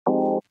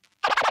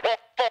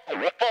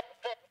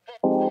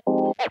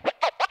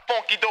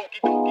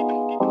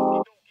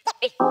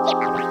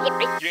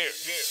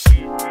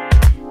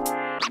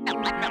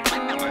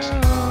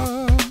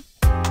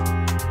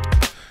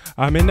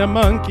I'm in the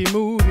Monkey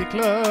Movie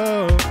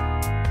Club.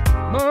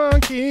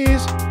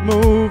 Monkeys,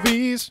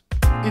 movies.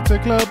 It's a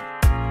club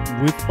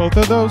with both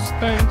of those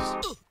things.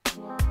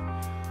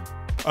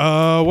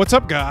 What's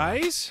up,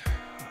 guys?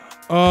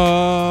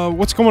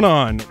 What's going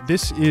on?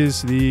 This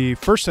is the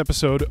first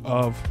episode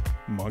of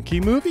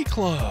Monkey Movie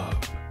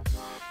Club.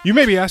 You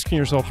may be asking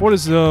yourself, what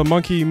is the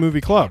Monkey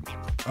Movie Club?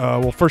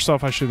 Well, first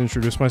off, I should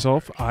introduce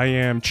myself. I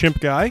am Chimp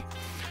Guy,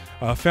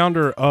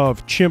 founder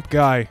of Chimp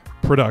Guy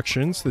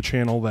Productions, the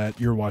channel that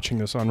you're watching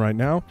this on right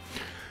now.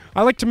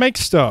 I like to make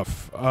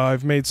stuff.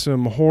 I've made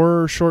some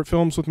horror short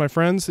films with my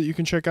friends that you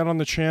can check out on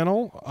the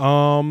channel.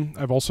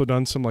 I've also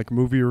done some like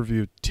movie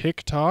review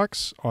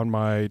TikToks on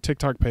my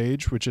TikTok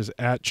page, which is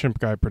at Chimp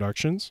Guy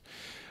Productions.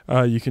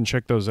 You can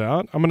check those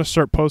out. I'm going to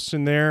start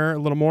posting there a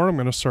little more. I'm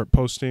going to start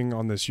posting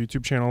on this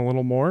YouTube channel a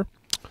little more,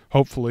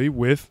 hopefully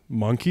with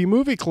Monkey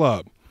Movie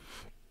Club.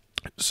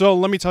 So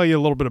let me tell you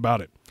a little bit about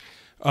it.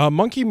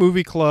 Monkey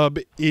Movie Club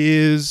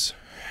is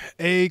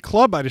a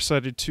club I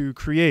decided to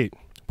create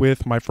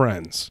with my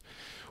friends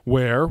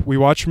where we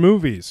watch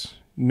movies.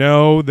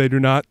 No, they do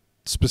not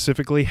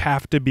specifically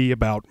have to be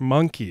about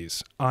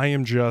monkeys. I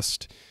am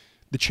just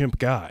the chimp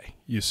guy,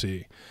 you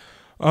see.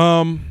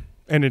 And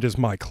it is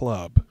my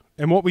club.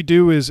 And what we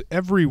do is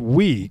every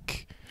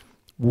week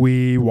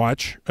we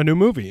watch a new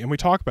movie and we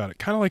talk about it.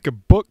 Kind of like a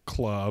book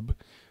club,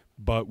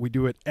 but we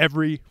do it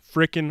every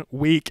freaking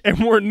week.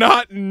 And we're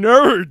not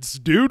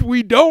nerds, dude.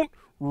 We don't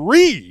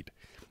read.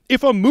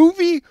 If a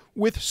movie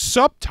with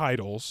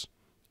subtitles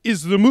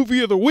is the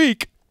movie of the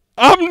week,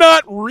 I'm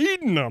not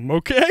reading them,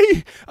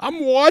 okay?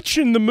 I'm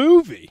watching the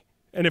movie.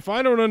 And if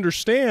I don't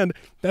understand,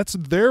 that's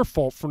their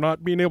fault for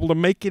not being able to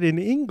make it in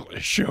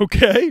English,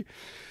 okay?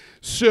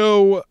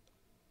 So,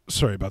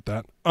 sorry about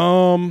that.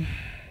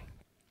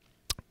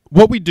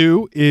 What we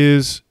do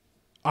is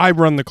I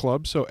run the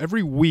club, so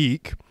every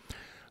week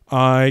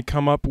I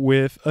come up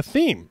with a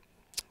theme.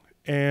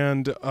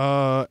 And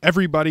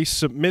everybody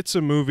submits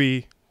a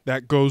movie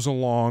that goes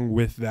along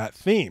with that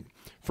theme.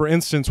 For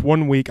instance,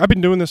 one week, I've been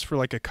doing this for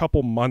like a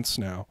couple months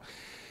now.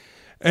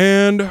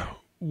 And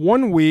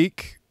one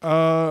week,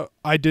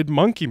 I did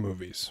monkey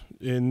movies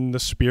in the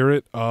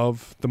spirit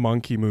of the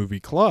Monkey Movie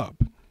Club.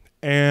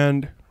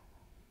 And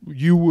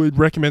you would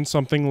recommend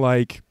something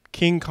like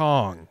King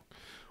Kong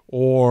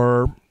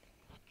or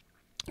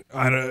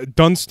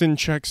Dunstan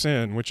Checks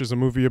In, which is a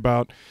movie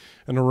about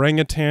an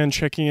orangutan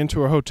checking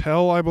into a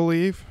hotel, I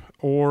believe.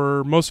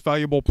 Or Most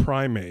Valuable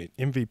Primate,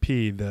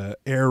 MVP, the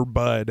Air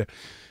Bud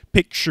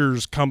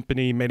Pictures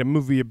company made a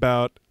movie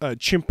about a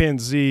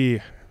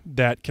chimpanzee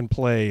that can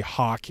play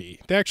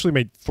hockey. They actually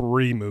made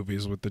 3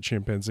 movies with the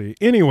chimpanzee.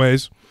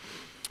 Anyways,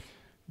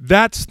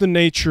 that's the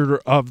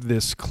nature of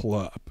this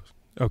club,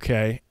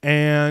 okay?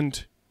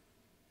 And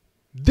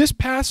this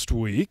past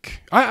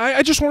week,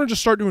 I just wanted to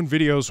start doing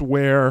videos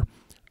where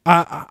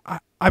I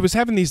was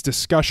having these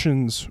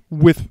discussions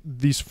with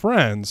these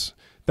friends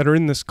that are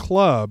in this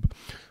club,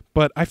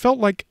 but I felt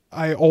like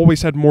I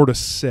always had more to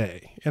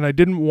say, and I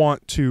didn't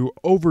want to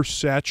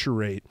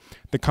oversaturate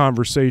the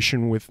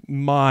conversation with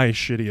my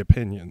shitty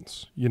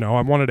opinions. You know,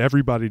 I wanted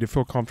everybody to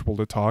feel comfortable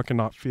to talk and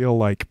not feel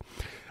like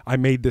I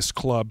made this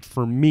club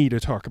for me to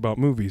talk about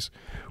movies,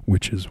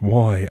 which is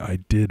why I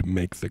did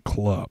make the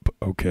club,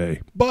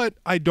 okay? But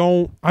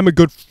I'm a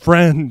good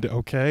friend,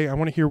 okay? I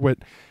want to hear what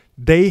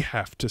they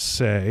have to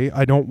say.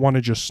 I don't want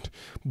to just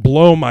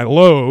blow my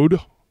load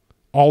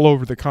all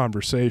over the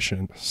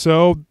conversation.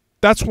 So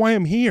that's why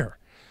I'm here.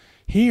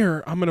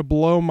 Here, I'm going to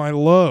blow my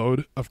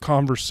load of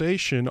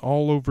conversation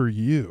all over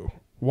you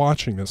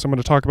watching this. I'm going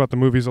to talk about the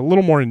movies a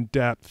little more in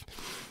depth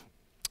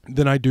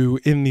than I do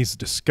in these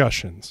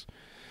discussions.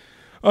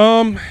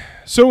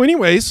 So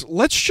anyways,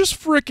 let's just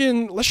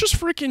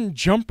frickin'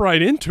 jump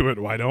right into it,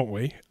 why don't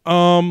we?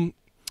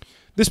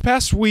 This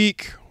past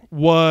week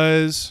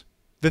was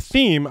the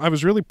theme. I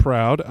was really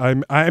proud.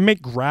 I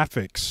make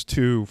graphics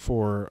too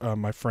for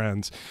my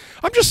friends.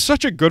 I'm just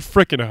such a good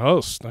freaking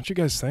host, don't you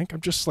guys think?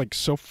 I'm just like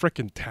so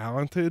freaking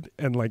talented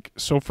and like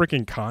so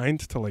freaking kind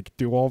to like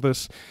do all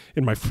this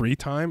in my free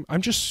time.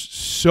 I'm just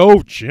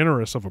so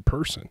generous of a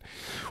person.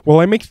 Well,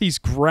 I make these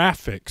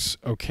graphics,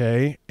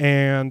 okay,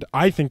 and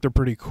I think they're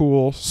pretty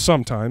cool.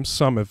 Sometimes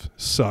some have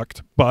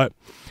sucked, but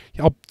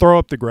I'll throw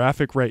up the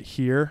graphic right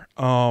here.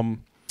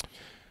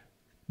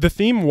 The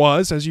theme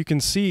was, as you can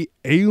see,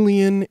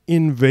 alien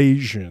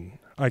invasion.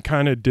 I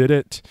kind of did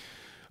it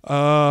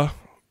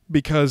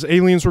because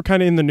aliens were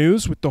kind of in the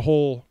news with the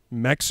whole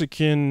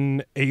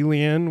Mexican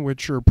alien,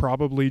 which are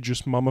probably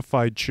just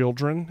mummified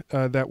children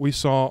that we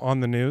saw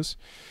on the news.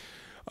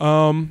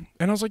 And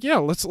I was like, yeah,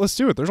 let's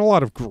do it. There's a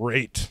lot of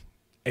great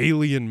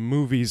alien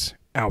movies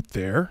out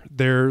there.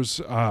 There's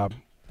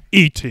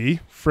E.T.,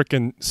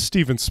 frickin'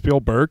 Steven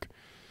Spielberg,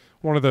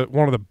 one of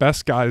the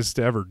best guys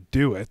to ever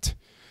do it.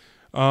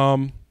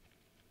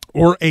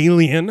 Or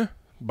Alien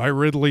by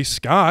Ridley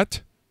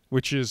Scott,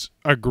 which is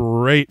a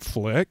great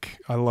flick.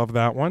 I love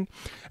that one.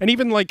 And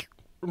even like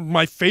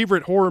my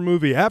favorite horror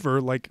movie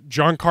ever, like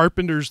John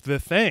Carpenter's The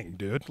Thing,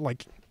 dude.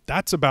 Like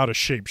that's about a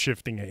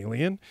shape-shifting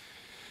alien.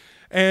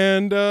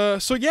 And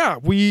so yeah,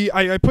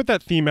 I put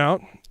that theme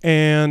out,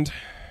 and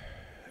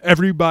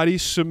everybody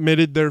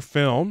submitted their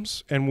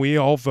films, and we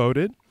all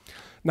voted.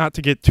 Not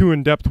to get too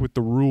in depth with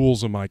the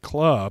rules of my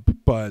club,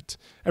 but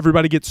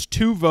everybody gets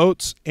 2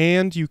 votes,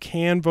 and you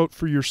can vote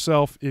for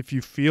yourself if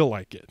you feel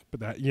like it.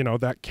 But that,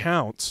 that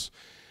counts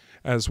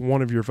as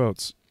one of your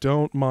votes.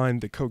 Don't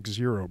mind the Coke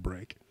Zero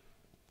break.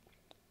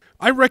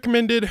 I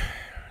recommended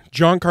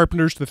John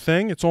Carpenter's The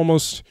Thing. It's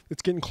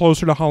getting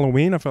closer to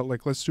Halloween. I felt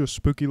like let's do a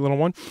spooky little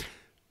one.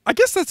 I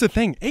guess that's the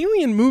thing.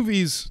 Alien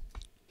movies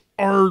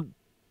are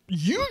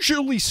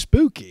usually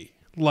spooky.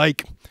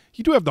 Like,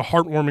 you do have the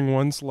heartwarming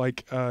ones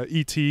like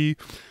E.T.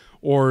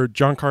 or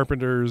John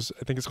Carpenter's,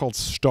 I think it's called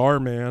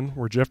Starman,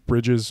 where Jeff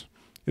Bridges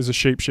is a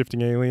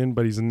shape-shifting alien,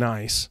 but he's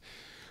nice.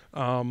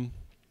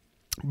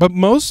 But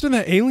most of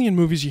the alien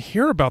movies you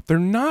hear about, they're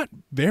not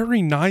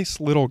very nice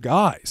little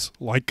guys.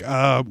 Like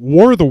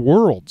War of the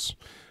Worlds,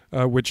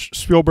 which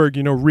Spielberg,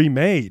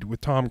 remade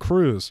with Tom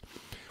Cruise.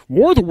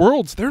 War of the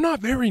Worlds, they're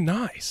not very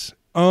nice.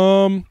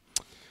 The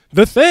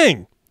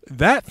Thing,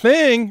 that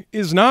thing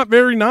is not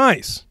very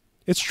nice.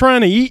 It's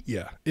trying to eat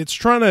you. It's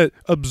trying to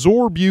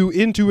absorb you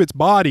into its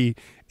body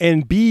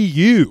and be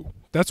you.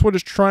 That's what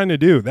it's trying to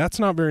do. That's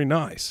not very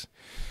nice.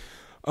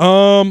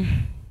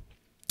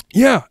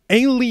 Yeah,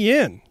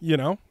 Alien,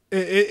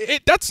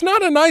 that's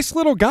not a nice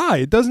little guy.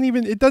 It doesn't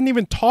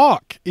even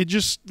talk. It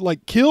just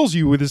like kills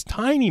you with his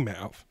tiny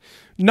mouth.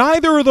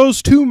 Neither of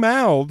those 2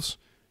 mouths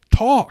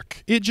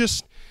talk. It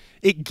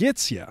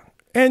gets you.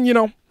 And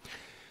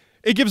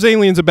it gives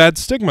aliens a bad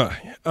stigma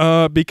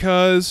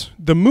because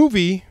the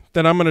movie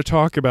that I'm going to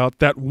talk about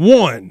that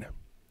won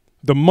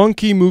the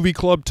Monkey Movie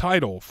Club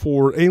title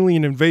for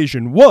Alien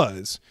Invasion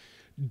was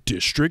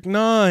District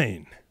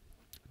 9.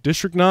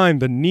 District 9,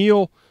 the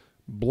Neil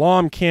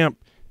Blomkamp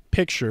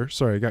picture.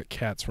 Sorry, I got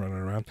cats running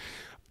around.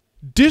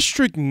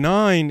 District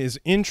 9 is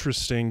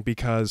interesting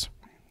because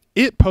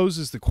it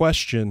poses the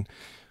question,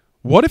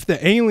 what if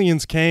the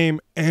aliens came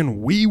and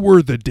we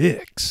were the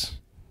dicks?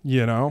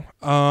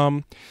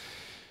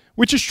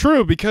 Which is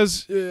true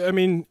because,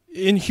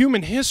 in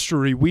human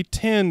history, we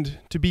tend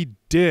to be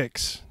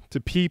dicks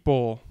to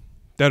people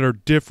that are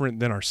different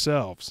than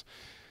ourselves.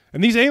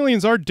 And these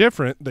aliens are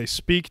different. They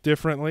speak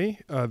differently.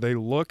 They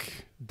look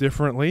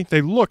differently.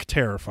 They look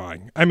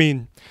terrifying.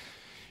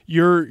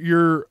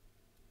 Your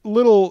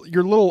little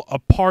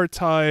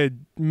apartheid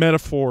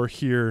metaphor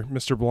here,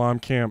 Mr.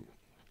 Blomkamp,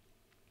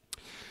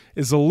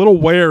 is a little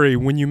wary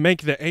when you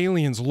make the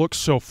aliens look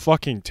so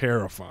fucking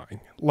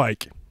terrifying.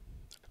 Like,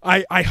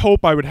 I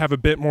hope I would have a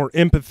bit more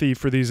empathy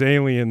for these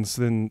aliens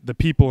than the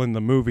people in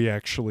the movie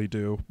actually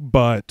do,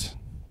 but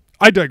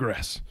I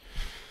digress.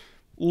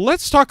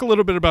 Let's talk a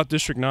little bit about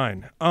District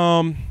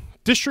 9.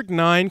 District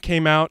 9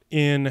 came out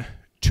in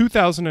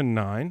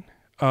 2009.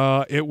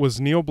 It was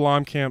Neil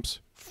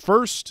Blomkamp's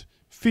first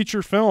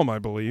feature film, I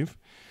believe,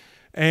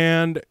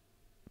 and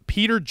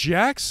Peter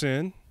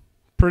Jackson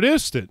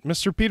produced it.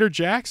 Mr. Peter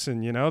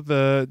Jackson,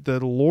 the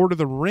Lord of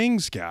the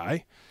Rings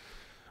guy.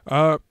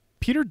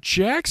 Peter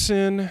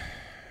Jackson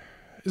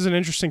is an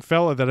interesting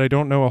fella that I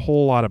don't know a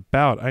whole lot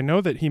about. I know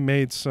that he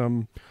made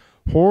some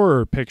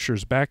horror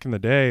pictures back in the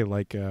day,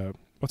 like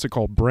what's it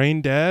called,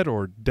 Brain Dead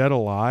or Dead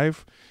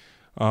Alive.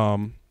 I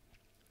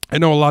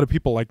know a lot of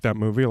people like that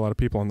movie, a lot of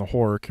people in the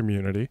horror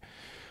community.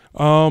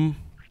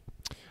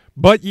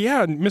 But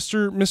yeah,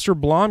 Mr.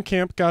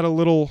 Blomkamp got a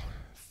little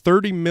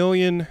 $30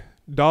 million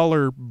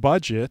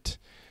budget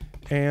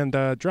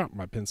and dropped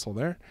my pencil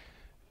there.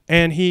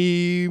 And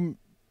he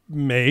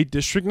made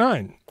District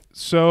 9.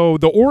 So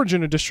the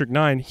origin of District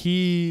 9,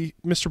 Mr.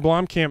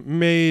 Blomkamp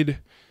made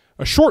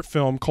a short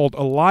film called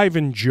Alive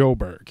in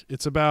Joburg.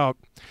 It's about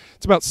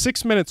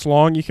 6 minutes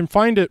long. You can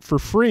find it for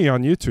free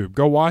on YouTube.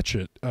 Go watch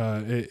it.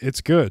 It's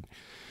good.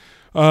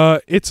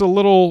 It's a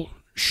little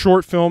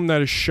short film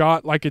that is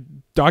shot like a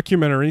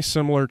documentary,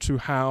 similar to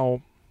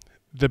how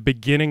the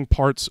beginning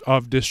parts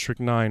of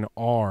District 9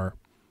 are.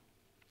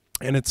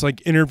 And it's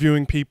like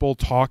interviewing people,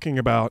 talking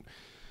about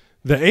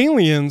the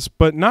aliens,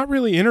 but not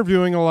really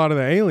interviewing a lot of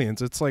the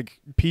aliens. It's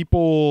like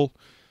people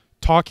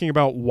talking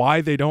about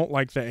why they don't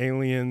like the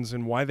aliens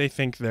and why they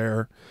think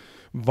they're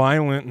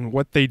violent and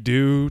what they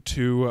do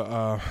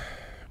to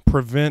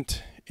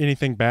prevent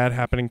anything bad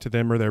happening to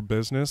them or their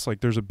business.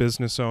 Like, there's a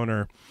business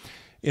owner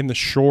in the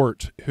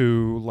short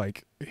who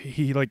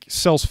he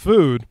sells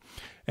food,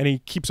 and he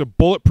keeps a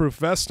bulletproof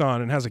vest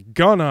on and has a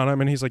gun on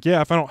him, and he's like, yeah,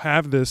 if I don't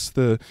have this,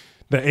 the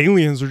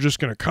aliens are just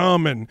gonna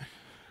come and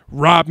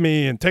rob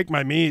me and take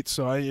my meat,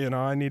 so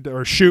I need to,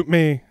 or shoot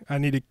me. I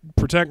need to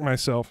protect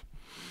myself.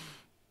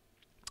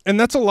 And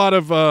that's a lot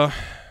of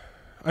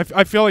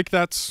I feel like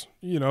that's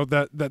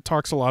that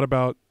talks a lot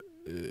about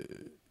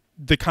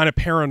the kind of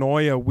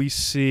paranoia we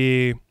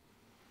see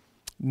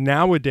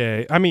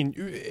nowadays.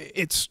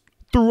 It's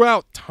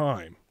throughout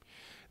time.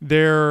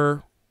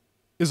 There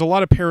is a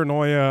lot of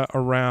paranoia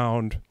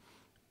around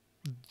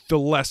the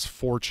less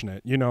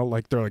fortunate,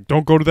 like they're like,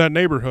 don't go to that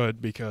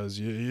neighborhood because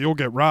you'll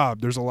get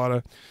robbed. There's a lot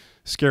of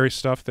scary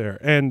stuff there.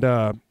 And,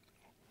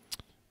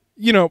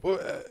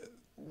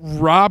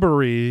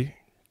 robbery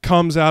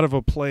comes out of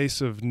a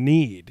place of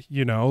need,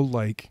 you know,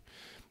 like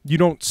you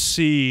don't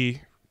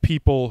see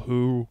people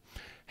who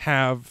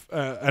have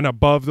an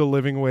above the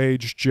living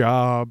wage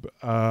job,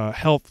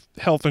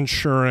 health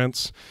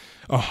insurance,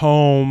 a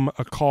home,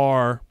 a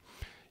car.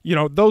 You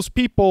know, those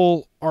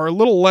people are a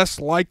little less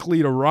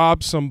likely to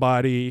rob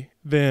somebody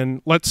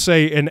than, let's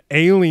say, an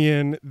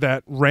alien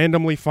that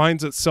randomly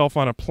finds itself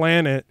on a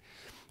planet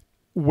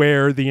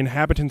where the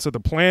inhabitants of the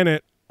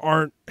planet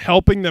aren't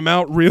helping them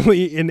out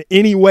really in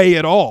any way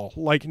at all.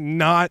 Like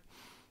not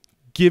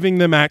giving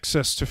them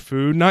access to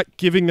food, not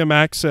giving them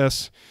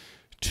access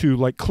to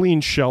like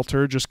clean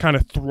shelter, just kind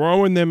of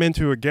throwing them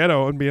into a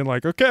ghetto and being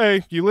like,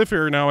 okay, you live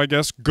here now, I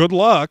guess, good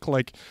luck.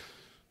 Like,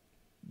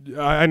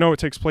 I know it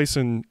takes place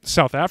in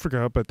South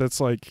Africa, but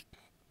that's like,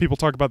 people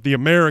talk about the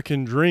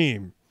American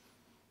dream.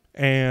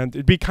 And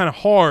it'd be kind of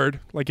hard,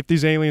 like if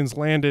these aliens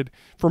landed,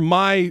 from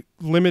my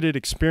limited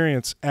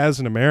experience as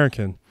an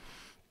American,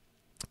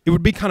 it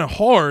would be kind of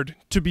hard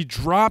to be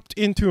dropped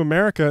into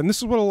America. And this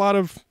is what a lot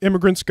of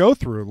immigrants go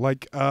through,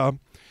 like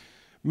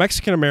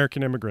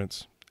Mexican-American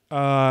immigrants.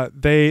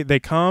 They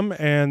come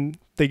and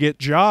they get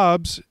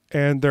jobs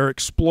and they're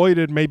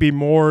exploited maybe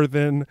more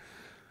than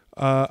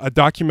a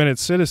documented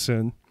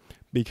citizen,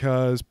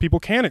 because people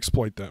can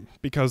exploit them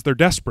because they're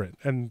desperate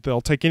and they'll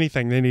take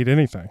anything. They need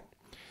anything.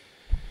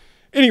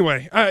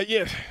 Anyway,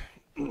 yeah,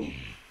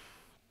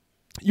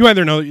 you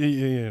either know,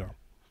 you know,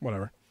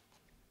 whatever.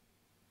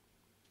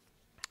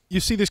 You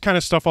see this kind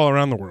of stuff all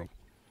around the world.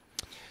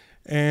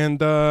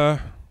 And I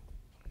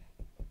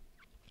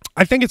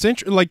think it's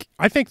interesting. Like,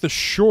 I think the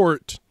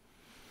short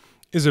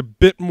is a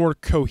bit more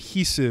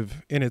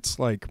cohesive in its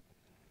like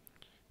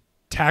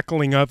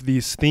tackling of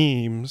these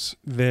themes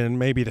than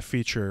maybe the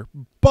feature.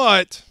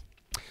 But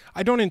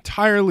I don't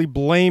entirely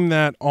blame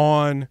that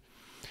on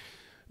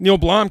Neil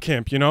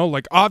Blomkamp, you know?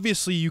 Like,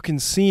 obviously you can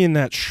see in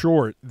that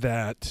short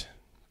that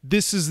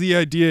this is the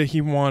idea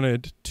he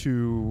wanted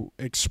to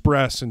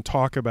express and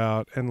talk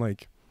about and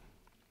like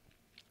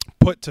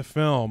put to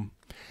film.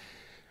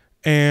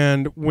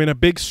 And when a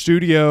big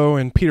studio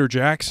and Peter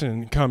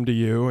Jackson come to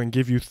you and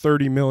give you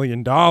 $30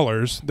 million,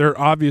 they're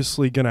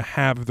obviously going to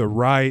have the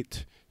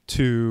right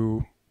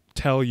to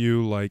tell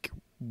you like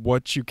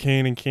what you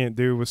can and can't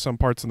do with some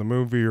parts of the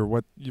movie, or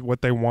what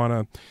they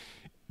want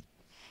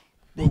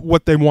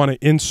to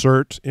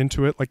insert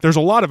into it. Like, there's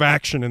a lot of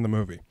action in the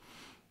movie.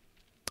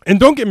 And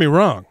don't get me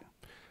wrong,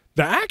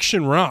 the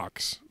action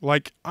rocks.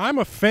 Like, I'm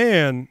a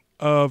fan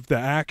of the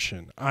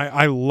action.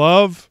 I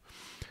love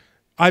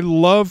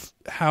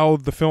how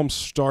the film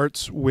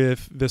starts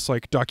with this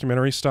like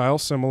documentary style,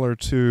 similar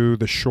to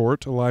the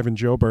short Alive in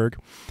Joburg,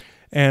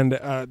 and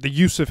the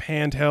use of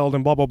handheld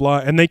and blah blah blah,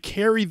 and they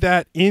carry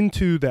that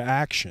into the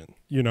action.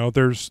 You know,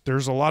 there's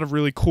a lot of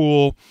really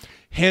cool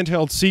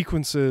handheld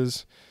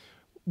sequences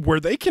where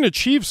they can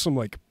achieve some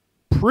like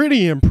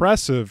pretty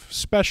impressive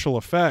special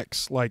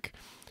effects, like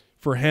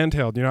for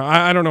handheld. You know,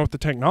 I don't know what the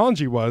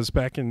technology was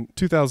back in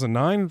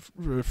 2009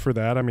 for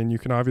that. I mean, you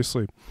can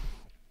obviously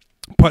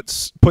put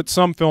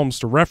some films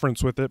to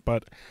reference with it,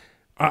 but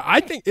I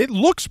think it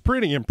looks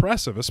pretty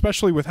impressive,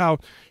 especially with how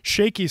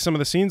shaky some of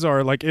the scenes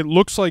are. Like, it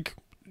looks like,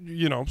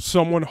 you know,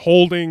 someone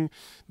holding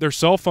their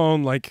cell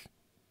phone, like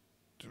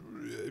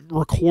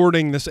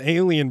recording this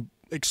alien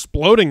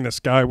exploding this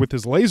guy with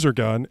his laser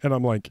gun. And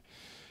I'm like,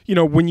 you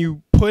know, when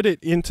you put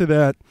it into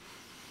that,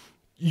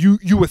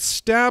 you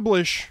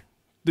establish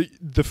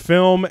the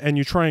film and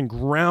you try and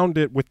ground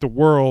it with the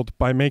world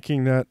by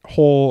making that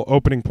whole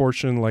opening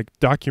portion like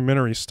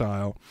documentary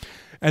style.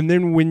 And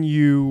then when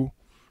you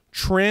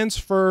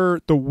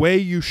transfer the way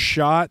you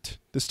shot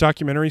this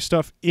documentary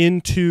stuff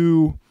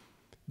into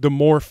the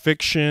more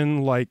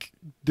fiction, like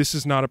this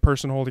is not a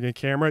person holding a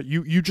camera,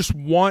 you just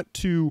want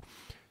to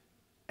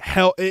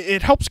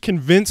it helps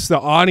convince the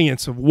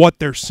audience of what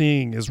they're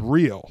seeing is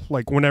real.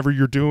 Like, whenever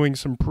you're doing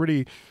some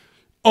pretty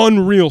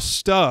unreal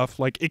stuff,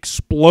 like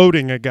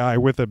exploding a guy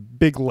with a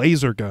big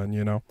laser gun,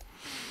 you know.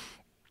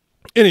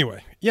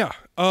 Anyway, yeah,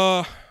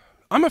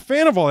 I'm a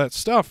fan of all that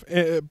stuff,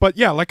 but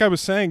yeah, like I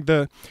was saying,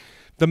 the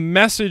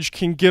message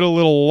can get a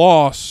little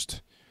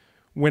lost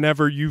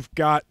whenever you've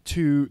got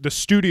to, the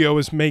studio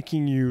is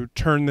making you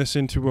turn this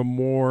into a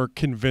more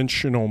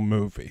conventional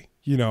movie.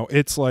 You know,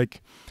 it's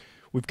like,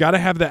 we've got to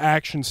have the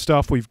action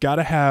stuff, we've got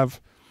to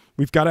have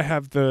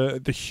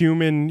the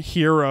human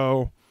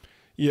hero.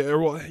 Yeah,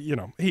 well, you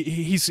know,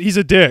 he's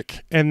a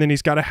dick, and then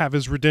he's got to have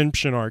his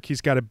redemption arc.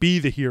 He's got to be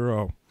the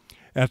hero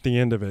at the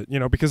end of it, you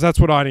know, because that's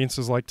what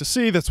audiences like to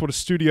see. That's what a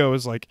studio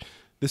is like.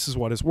 This is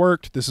what has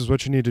worked. This is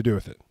what you need to do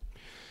with it.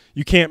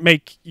 You can't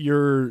make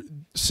your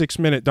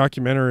 6-minute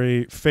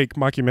documentary, fake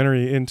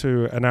mockumentary,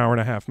 into an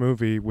hour-and-a-half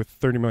movie with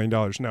 $30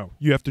 million. No,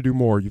 you have to do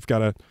more. You've got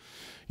to,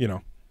 you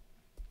know.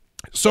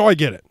 So I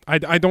get it.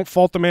 I don't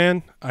fault the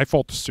man. I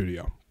fault the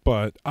studio.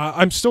 But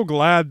I'm still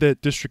glad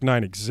that District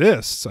 9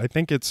 exists. I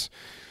think it's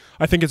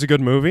a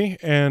good movie,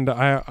 and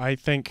I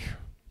think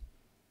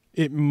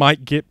it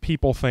might get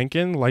people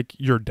thinking, like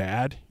your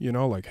dad, you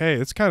know, like, hey,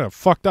 it's kind of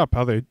fucked up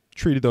how they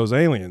treated those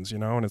aliens, you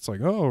know, and it's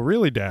like, oh,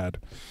 really, Dad?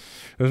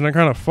 Isn't it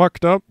kind of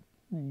fucked up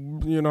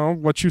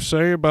what you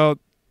say about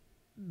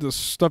the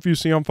stuff you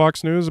see on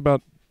Fox News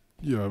about,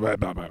 blah,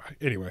 blah, blah.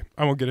 Anyway,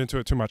 I won't get into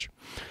it too much.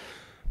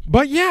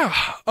 But yeah,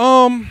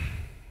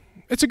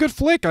 it's a good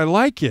flick. I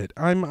like it.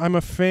 I'm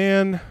a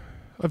fan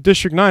of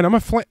District 9. I'm a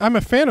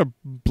fan of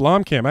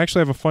Blomkamp. I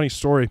actually have a funny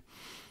story.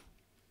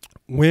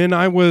 When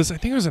I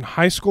think it was in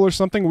high school or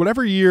something,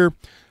 whatever year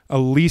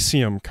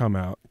Elysium came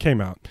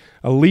out.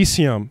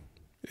 Elysium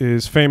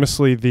is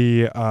famously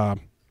the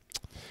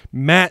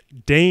Matt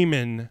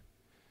Damon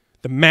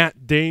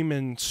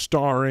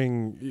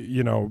starring,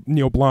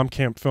 Neil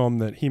Blomkamp film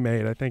that he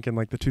made, I think in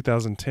like the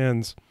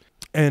 2010s.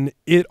 And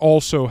it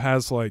also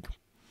has like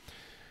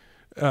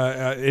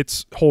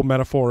its whole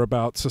metaphor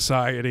about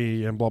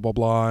society and blah, blah,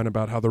 blah, and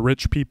about how the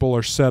rich people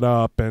are set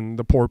up and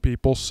the poor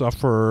people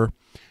suffer.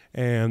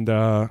 And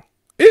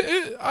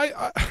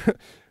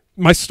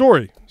my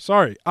story,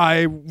 sorry,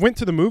 I went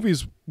to the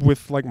movies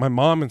with like my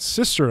mom and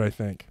sister, I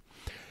think.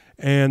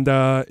 And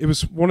it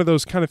was one of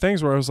those kind of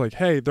things where I was like,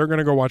 hey, they're going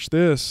to go watch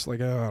this.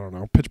 Like, I don't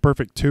know, Pitch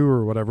Perfect 2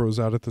 or whatever was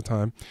out at the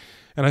time.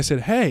 And I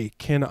said, hey,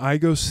 can I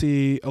go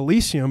see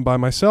Elysium by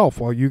myself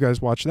while you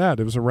guys watch that?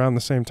 It was around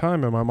the same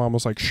time. And my mom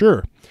was like,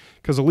 sure.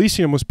 Because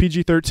Elysium was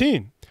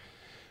PG-13.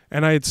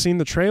 And I had seen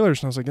the trailers.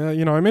 And I was like,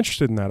 I'm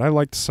interested in that. I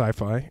liked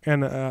sci-fi.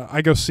 And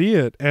I go see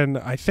it. And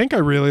I think I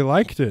really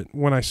liked it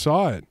when I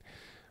saw it.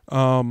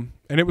 And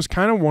it was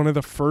kind of one of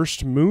the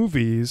first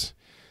movies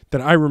that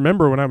I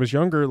remember when I was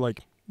younger,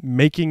 like,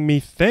 making me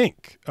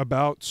think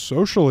about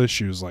social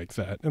issues like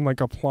that and like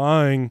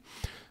applying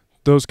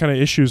those kind of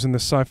issues in the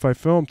sci-fi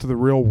film to the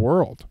real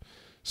world.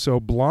 So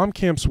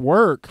Blomkamp's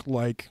work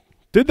like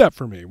did that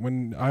for me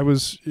when I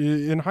was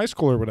in high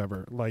school or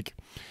whatever. Like,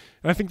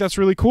 and I think that's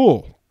really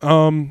cool.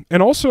 And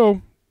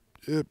also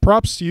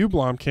props to you,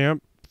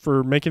 Blomkamp,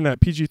 for making that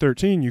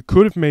PG-13. You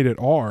could have made it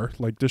R,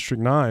 like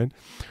District 9,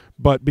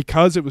 but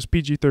because it was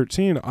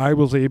PG-13, I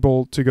was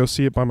able to go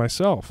see it by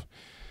myself.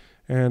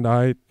 And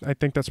I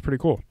think that's pretty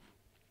cool.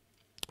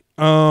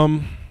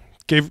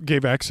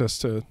 Gave access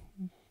to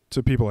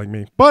people like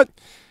me. But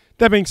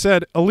that being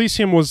said,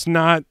 Elysium was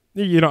not,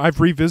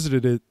 I've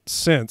revisited it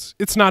since.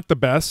 It's not the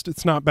best.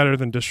 It's not better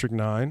than District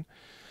 9.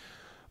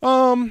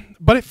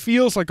 But it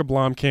feels like a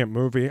Blomkamp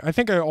movie. I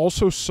think I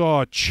also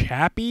saw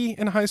Chappie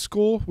in high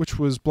school, which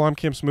was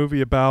Blomkamp's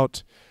movie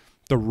about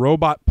the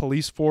robot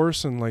police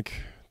force and like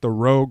the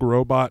rogue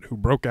robot who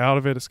broke out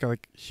of it. It's got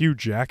like Hugh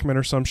Jackman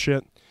or some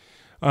shit.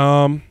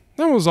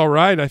 That was all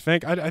right, I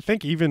think. I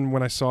think even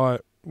when I saw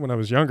it when I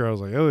was younger, I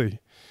was like, hey,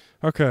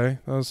 okay,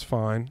 that was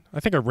fine. I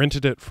think I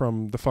rented it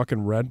from the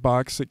fucking Red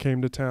Box that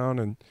came to town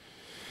and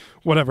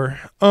whatever.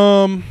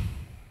 But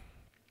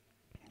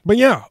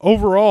yeah,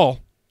 overall,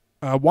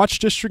 watch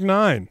District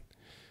 9.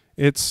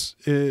 It's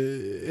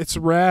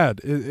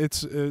rad.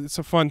 It's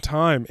a fun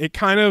time. It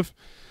kind of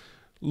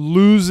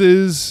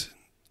loses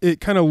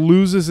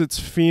its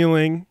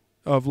feeling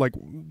of like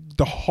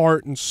the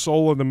heart and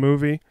soul of the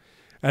movie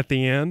at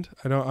the end.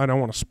 I don't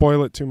want to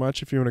spoil it too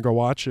much if you want to go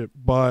watch it,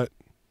 but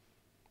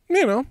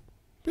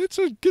it's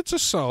a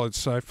solid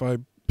sci-fi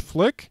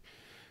flick,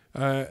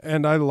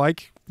 and I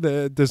like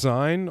the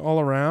design all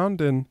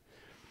around. And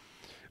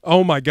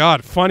oh my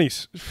god, funny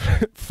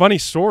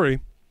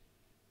story.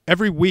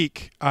 Every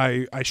week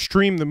I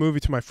stream the movie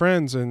to my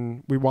friends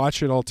and we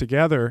watch it all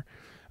together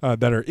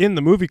that are in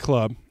the movie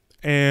club.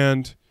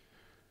 And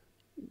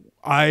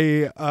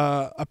I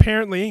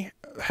apparently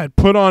had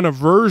put on a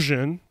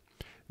version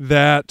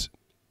that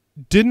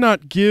did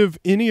not give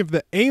any of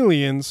the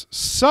aliens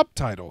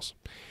subtitles.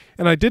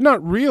 And I did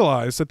not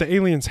realize that the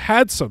aliens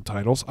had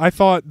subtitles. I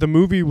thought the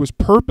movie was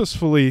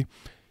purposefully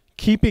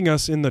keeping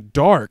us in the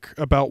dark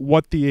about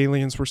what the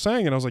aliens were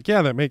saying. And I was like,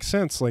 yeah, that makes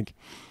sense. Like,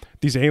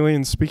 these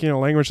aliens speaking a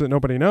language that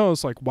nobody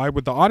knows, like, why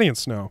would the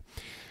audience know?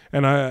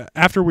 And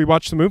after we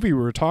watched the movie,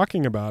 we were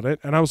talking about it,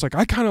 and I was like,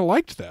 I kind of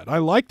liked that. I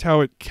liked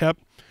how it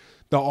kept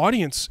the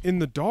audience in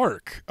the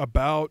dark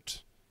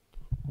about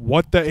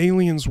what the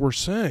aliens were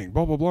saying,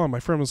 blah, blah, blah.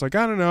 My friend was like,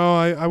 I don't know.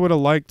 I would have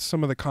liked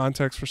some of the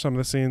context for some of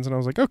the scenes. And I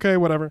was like, okay,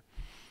 whatever.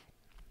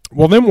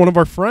 Well, then one of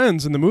our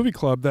friends in the movie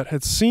club that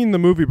had seen the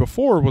movie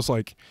before was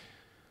like,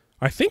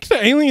 I think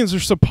the aliens are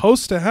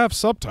supposed to have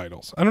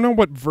subtitles. I don't know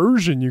what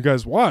version you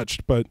guys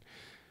watched, but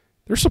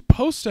they're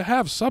supposed to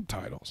have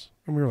subtitles.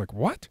 And we were like,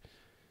 what?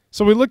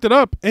 So we looked it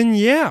up, and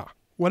yeah,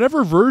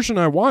 whatever version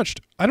I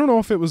watched, I don't know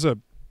if it was a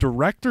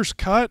director's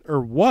cut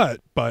or what,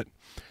 but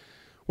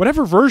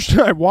whatever version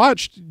I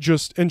watched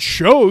and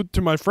showed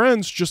to my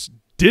friends just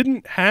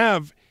didn't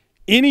have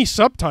any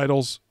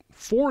subtitles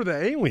for the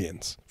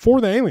aliens.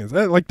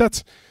 Like,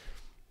 that's,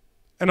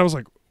 and I was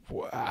like,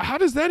 how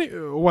does that,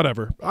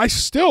 whatever. I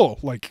still,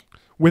 like,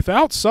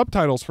 without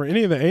subtitles for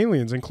any of the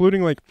aliens,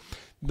 including like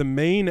the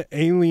main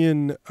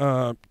alien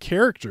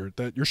character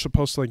that you're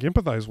supposed to like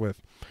empathize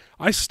with,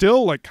 I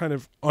still like kind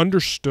of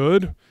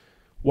understood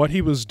what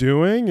he was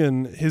doing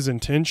and his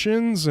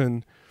intentions,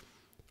 and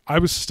I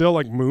was still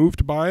like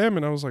moved by him.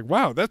 And I was like,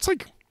 wow, that's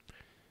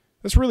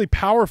really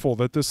powerful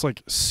that this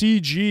like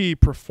CG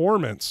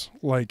performance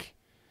like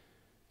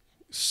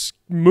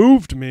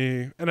moved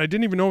me, and I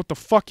didn't even know what the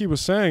fuck he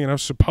was saying, and I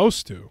was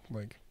supposed to.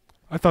 Like,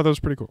 I thought that was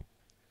pretty cool.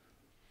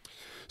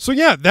 So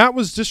yeah, that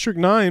was District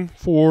 9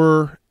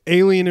 for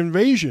Alien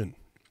Invasion.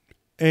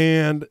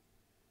 And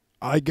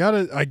I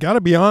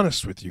gotta be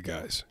honest with you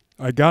guys.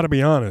 I gotta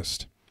be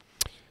honest.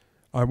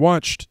 I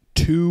watched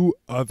 2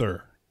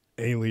 other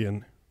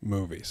Alien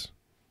movies.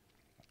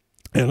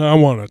 And I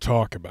want to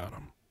talk about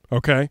them.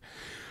 Okay?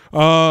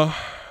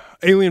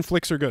 Alien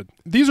flicks are good.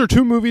 These are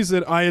 2 movies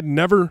that I had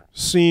never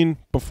seen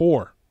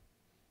before.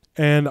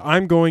 And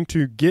I'm going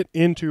to get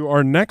into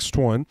our next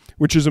one,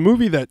 which is a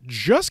movie that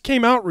just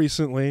came out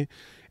recently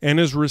and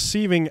is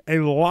receiving a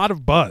lot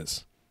of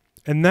buzz.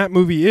 And that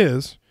movie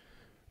is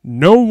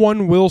No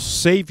One Will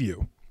Save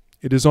You.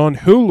 It is on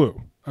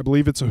Hulu. I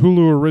believe it's a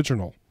Hulu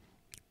original.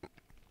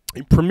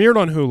 It premiered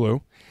on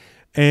Hulu.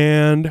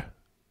 And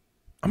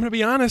I'm going to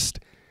be honest,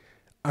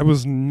 I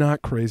was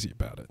not crazy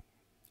about it.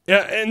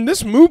 Yeah, and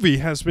this movie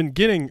has been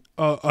getting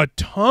a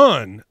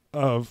ton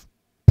of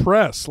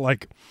press.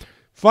 Like,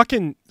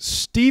 fucking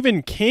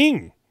Stephen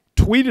King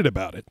tweeted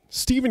about it.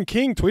 Stephen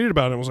King tweeted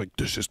about it and was like,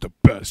 this is the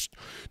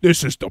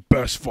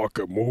best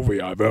fucking movie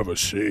I've ever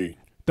seen.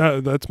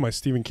 That's my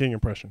Stephen King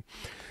impression.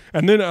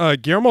 And then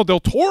Guillermo del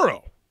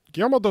Toro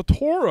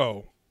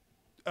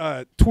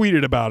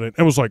tweeted about it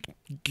and was like,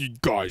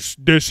 guys,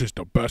 this is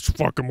the best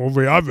fucking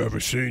movie I've ever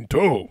seen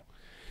too.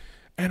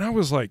 And I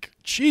was like,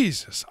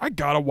 Jesus, I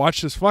gotta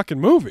watch this fucking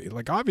movie.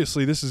 Like,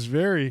 obviously, this is a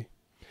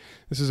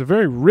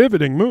very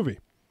riveting movie.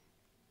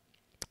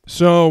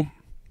 So,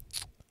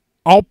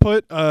 I'm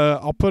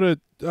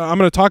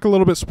gonna talk a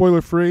little bit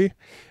spoiler free,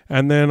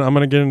 and then I'm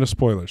gonna get into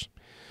spoilers.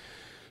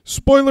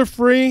 Spoiler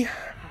free,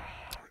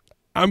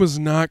 I was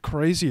not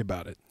crazy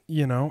about it.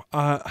 You know,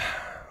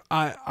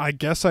 I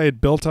guess I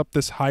had built up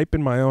this hype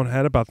in my own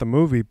head about the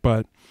movie,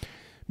 but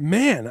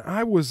man,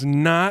 I was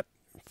not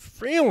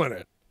feeling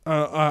it.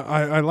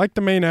 I like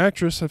the main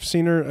actress. I've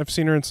seen her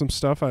in some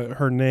stuff.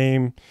 Her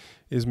name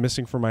is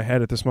missing from my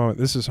head at this moment.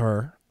 This is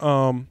her.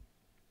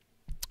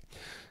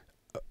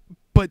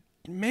 But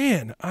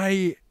man,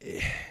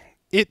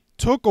 it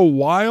took a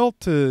while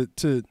to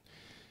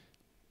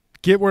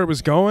get where it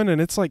was going,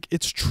 and it's like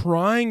it's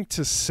trying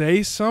to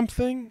say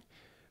something,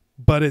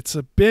 but it's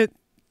a bit.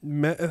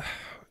 You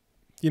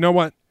know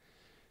what?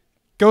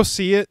 Go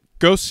see it,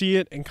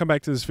 and come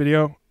back to this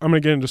video. I'm gonna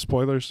get into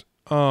spoilers.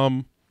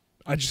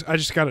 I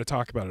just got to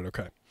talk about it,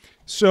 okay?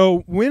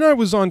 So when I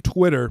was on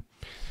Twitter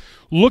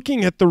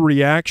looking at the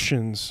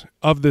reactions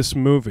of this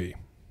movie,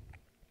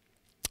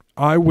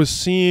 I was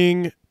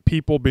seeing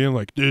people being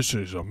like, this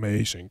is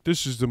amazing.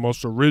 This is the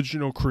most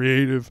original,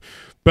 creative,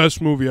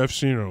 best movie I've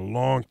seen in a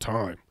long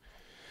time.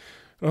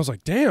 And I was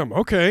like, damn,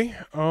 okay,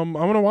 I'm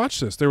going to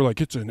watch this. They were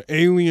like, it's an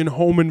alien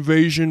home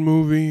invasion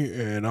movie,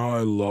 and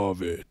I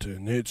love it.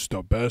 And it's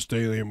the best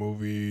alien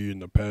movie in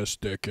the past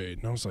decade.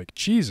 And I was like,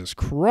 Jesus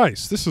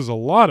Christ, this is a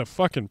lot of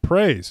fucking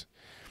praise.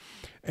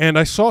 And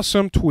I saw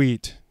some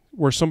tweet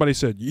where somebody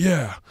said,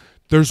 yeah,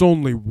 there's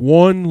only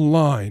one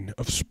line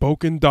of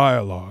spoken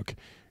dialogue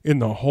in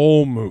the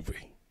whole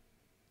movie.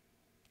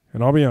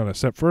 And I'll be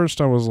honest, at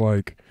first I was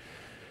like,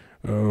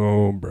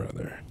 oh,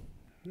 brother.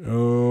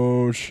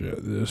 Oh shit,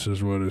 this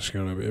is what it's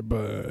gonna be.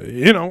 But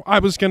you know, I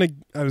just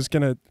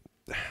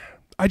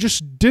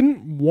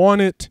didn't want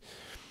it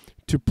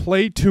to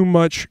play too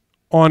much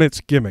on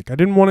its gimmick. I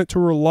didn't want it to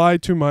rely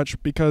too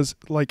much because,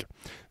 like,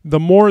 the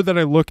more that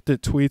I looked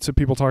at tweets of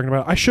people talking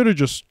about it, I should have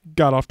just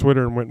got off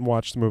Twitter and went and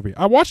watched the movie.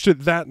 I watched it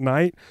that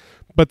night,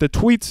 but the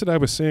tweets that I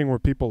was seeing were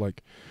people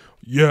like,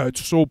 yeah,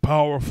 it's so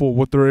powerful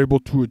what they're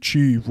able to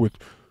achieve with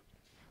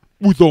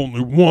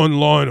only one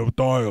line of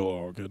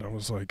dialogue. And I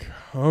was like,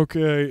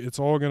 okay, it's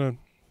all gonna.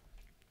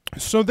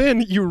 So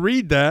then you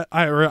read that,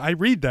 I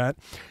read that,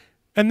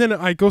 and then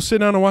I go sit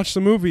down and watch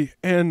the movie,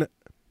 and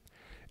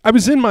I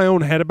was in my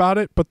own head about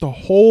it, but the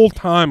whole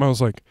time I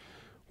was like,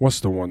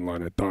 what's the one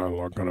line of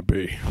dialogue gonna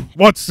be?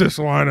 What's this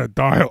line of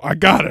dialogue? I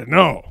gotta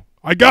know,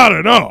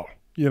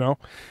 you know?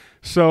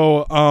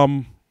 So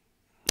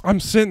I'm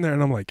sitting there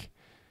and I'm like,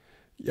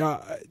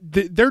 yeah,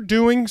 they're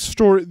doing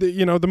story.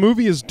 The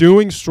movie is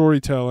doing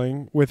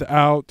storytelling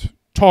without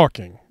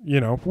talking,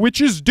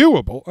 which is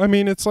doable. I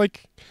mean, it's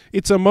like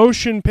it's a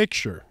motion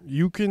picture.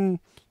 You can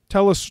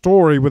tell a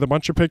story with a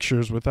bunch of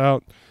pictures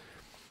without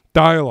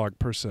dialogue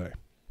per se.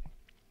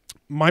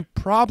 My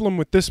problem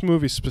with this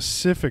movie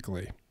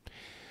specifically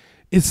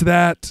is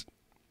that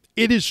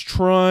it is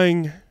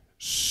trying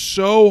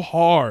so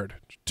hard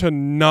to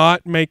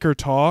not make her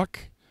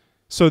talk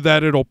so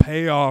that it'll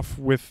pay off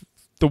with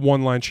the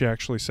one line she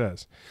actually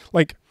says.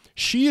 Like,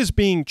 she is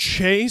being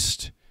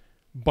chased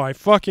by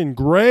fucking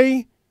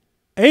gray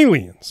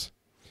aliens.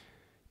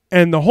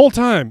 And the whole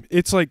time,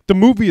 it's like the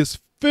movie is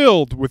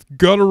filled with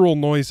guttural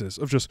noises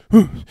of just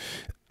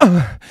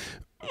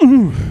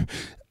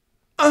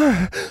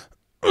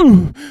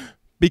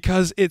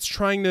because it's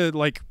trying to,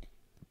 like,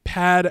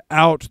 pad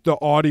out the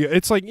audio.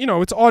 It's like,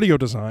 it's audio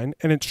design,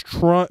 and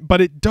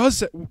but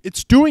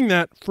it's doing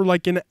that for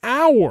like an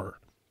hour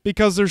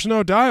because there's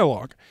no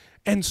dialogue.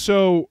 And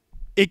so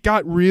it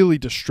got really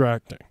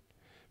distracting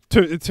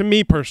To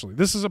me personally,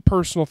 this is a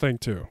personal thing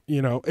too.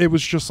 You know, it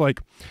was just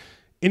like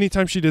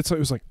anytime she did something,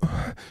 it was like,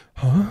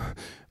 huh,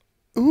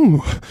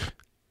 ooh,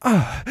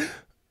 ah,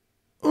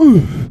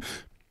 ooh,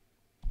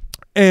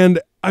 and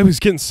I was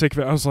getting sick of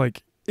it. I was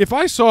like, if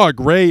I saw a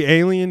gray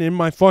alien in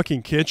my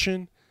fucking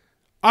kitchen,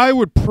 I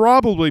would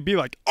probably be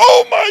like,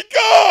 oh my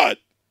God.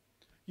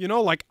 You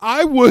know, like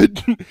I would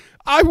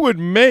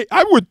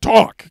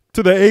talk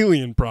to the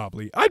alien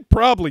probably. I'd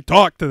probably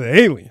talk to the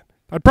alien.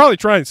 I'd probably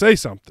try and say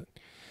something.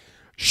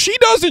 She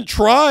doesn't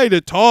try to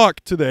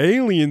talk to the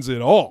aliens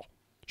at all.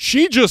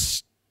 She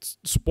just,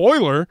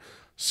 spoiler,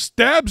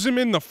 stabs him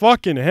in the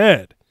fucking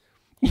head.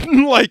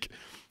 Like,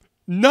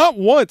 not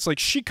once. Like,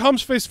 she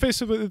comes face to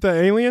face with the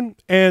alien,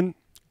 and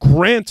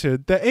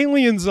granted, the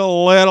alien's a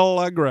little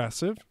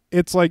aggressive.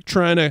 It's like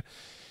trying to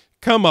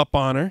come up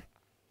on her.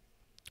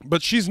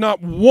 But she's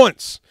not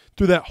once,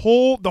 through the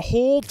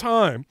whole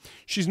time,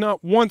 she's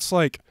not once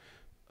like,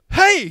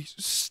 hey,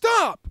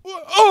 stop.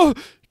 Oh,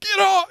 get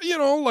off. You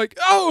know, like,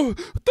 oh,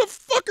 what the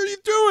fuck are you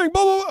doing?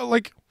 Blah, blah, blah.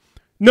 Like,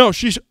 no,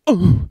 she's,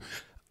 oh.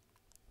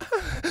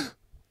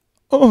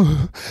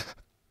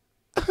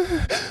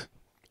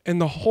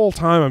 And the whole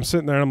time I'm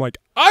sitting there and I'm like,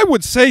 I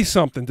would say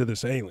something to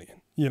this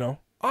alien, you know?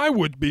 I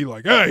would be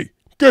like, hey,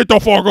 get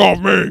the fuck off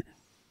me.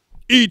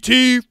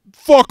 E.T.,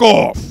 fuck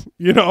off.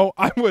 You know,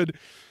 I would,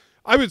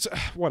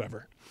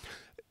 whatever.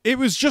 It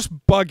was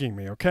just bugging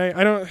me, okay?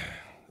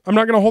 I'm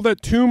not going to hold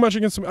that too much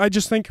against him. I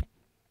just think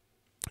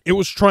it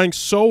was trying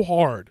so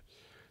hard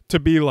to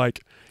be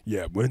like,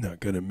 yeah, we're not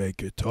going to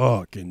make her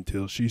talk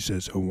until she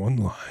says her one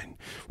line.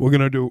 We're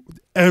going to do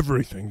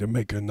everything to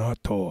make her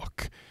not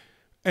talk.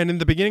 And in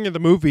the beginning of the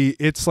movie,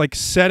 it's like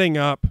setting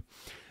up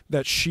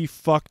that she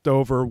fucked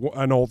over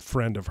an old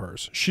friend of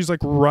hers. She's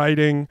like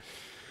writing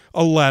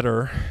a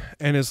letter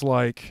and is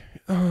like,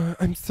 oh,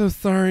 I'm so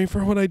sorry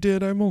for what I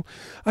did. I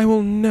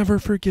will never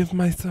forgive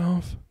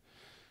myself.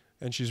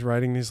 And she's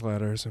writing these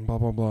letters and blah,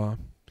 blah, blah.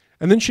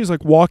 And then she's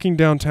like walking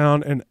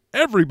downtown and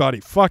everybody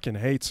fucking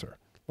hates her.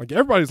 Like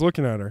everybody's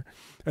looking at her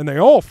and they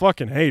all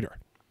fucking hate her.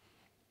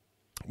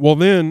 Well,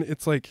 then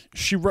it's like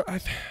I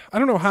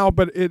don't know how,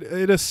 but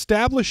it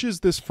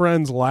establishes this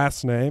friend's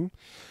last name.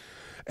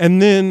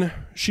 And then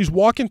she's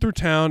walking through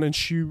town and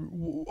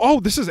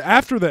this is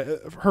after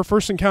her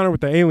first encounter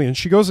with the alien.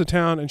 She goes to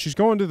town and she's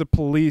going to the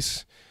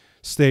police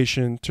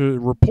station to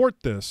report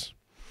this.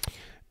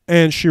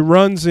 And she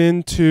runs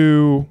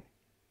into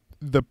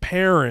the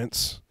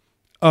parents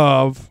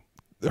of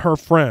her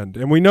friend.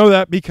 And we know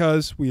that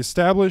because we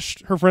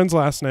established her friend's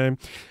last name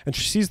and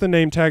she sees the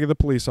name tag of the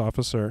police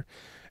officer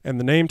and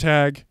the name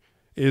tag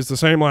is the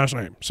same last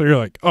name. So you're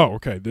like, oh,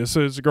 okay, this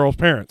is the girl's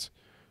parents.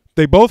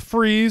 They both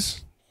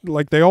freeze.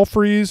 Like, they all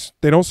freeze.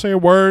 They don't say a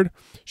word.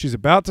 She's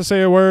about to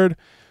say a word.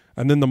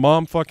 And then the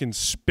mom fucking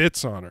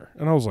spits on her.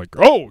 And I was like,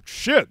 oh,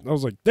 shit. I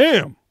was like,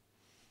 damn.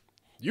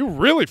 You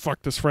really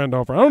fucked this friend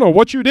over. I don't know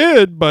what you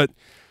did, but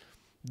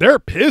they're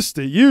pissed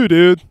at you,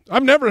 dude.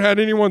 I've never had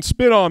anyone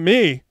spit on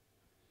me.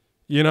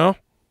 You know?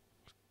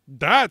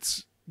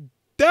 That's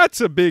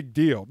a big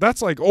deal.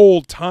 That's like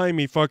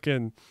old-timey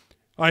fucking,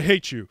 I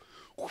hate you.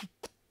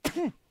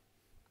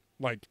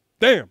 Like,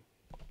 damn.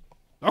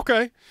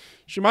 Okay.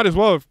 She might as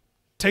well have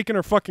taken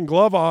her fucking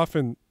glove off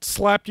and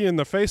slapped you in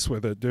the face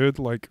with it, dude.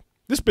 Like,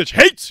 this bitch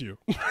hates you.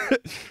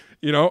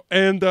 You know?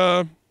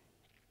 And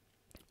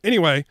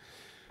anyway,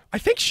 I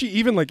think she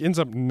even like ends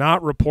up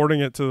not reporting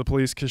it to the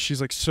police because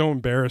she's like so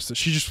embarrassed that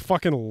she just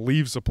fucking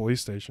leaves the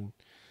police station.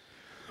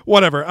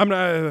 Whatever. I'm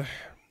not.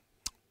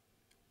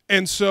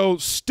 And so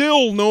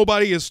still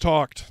nobody has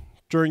talked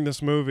during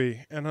this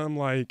movie. And I'm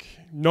like,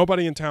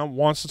 nobody in town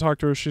wants to talk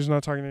to her. She's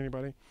not talking to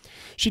anybody.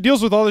 She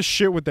deals with all this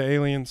shit with the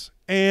aliens.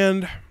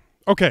 And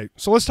okay,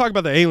 so let's talk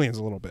about the aliens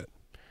a little bit.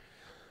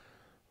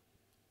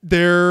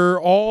 They're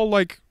all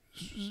like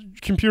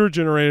computer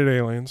generated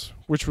aliens,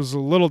 which was a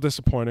little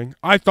disappointing.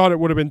 I thought it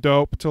would have been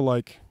dope to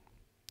like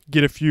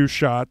get a few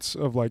shots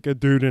of like a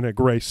dude in a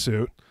gray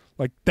suit.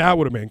 Like that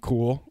would have been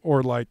cool.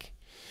 Or like,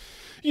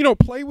 you know,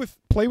 play with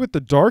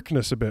the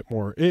darkness a bit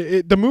more.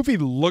 The movie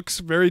looks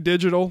very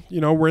digital.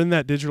 You know, we're in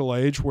that digital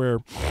age where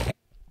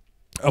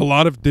a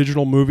lot of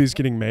digital movies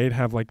getting made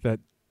have like that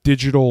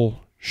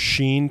digital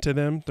sheen to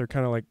them. They're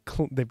kind of like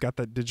they've got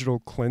that digital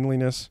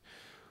cleanliness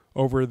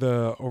over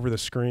the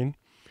screen.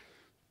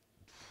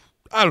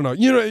 I don't know.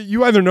 You know,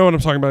 you either know what I'm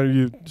talking about or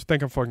you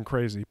think I'm fucking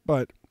crazy.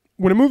 But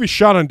when a movie's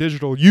shot on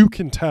digital, you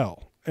can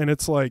tell. And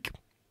it's like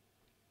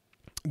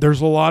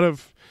there's a lot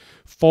of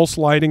false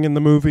lighting in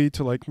the movie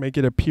to like make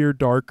it appear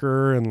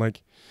darker and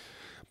like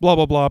blah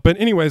blah blah. But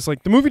anyways,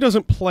 like the movie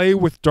doesn't play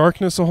with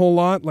darkness a whole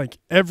lot. Like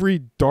every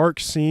dark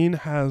scene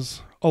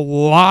has a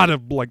lot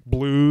of like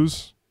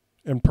blues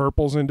and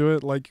purples into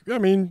it. Like, I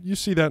mean, you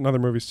see that in other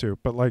movies too.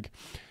 But like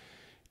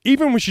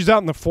even when she's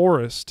out in the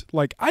forest,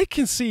 like I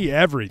can see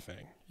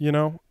everything, you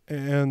know?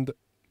 And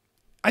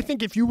I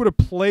think if you would have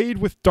played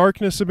with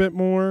darkness a bit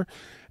more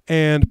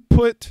and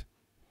put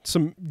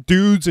some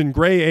dudes in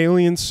gray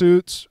alien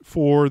suits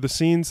for the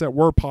scenes that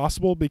were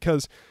possible,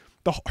 because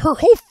her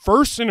whole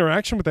first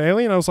interaction with the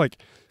alien, I was like,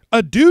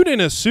 a dude in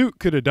a suit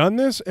could have done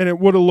this and it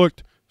would have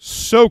looked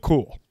so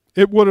cool.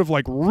 It would have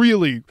like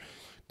really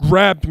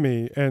grabbed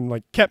me and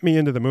like kept me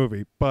into the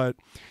movie. But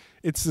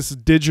it's this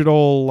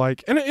digital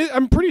like, and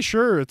I'm pretty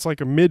sure it's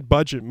like a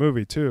mid-budget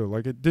movie too.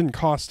 Like it didn't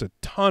cost a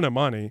ton of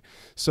money,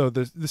 so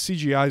the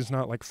CGI is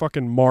not like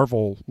fucking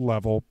Marvel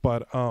level.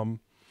 But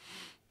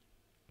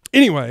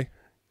anyway,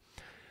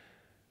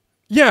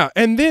 yeah.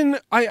 And then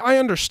I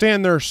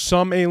understand there are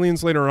some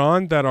aliens later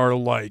on that are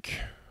like,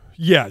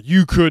 yeah,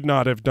 you could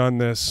not have done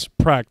this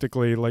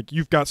practically. Like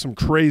you've got some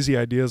crazy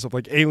ideas of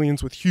like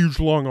aliens with huge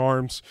long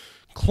arms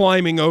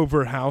climbing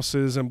over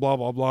houses and blah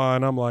blah blah.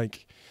 And I'm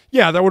like,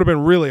 yeah, that would have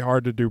been really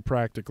hard to do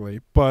practically.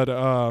 But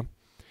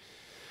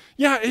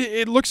yeah,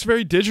 it looks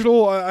very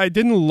digital. I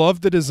didn't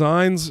love the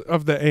designs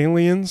of the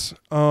aliens.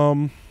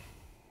 And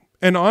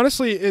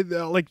honestly,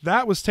 like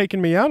that was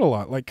taking me out a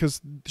lot. Like,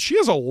 because she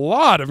has a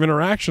lot of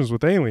interactions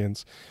with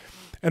aliens.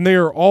 And they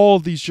are all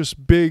these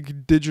just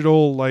big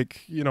digital,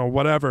 like, you know,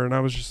 whatever. And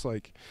I was just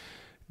like,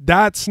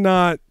 that's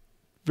not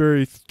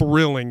very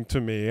thrilling to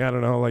me. I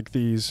don't know, like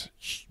these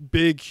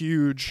big,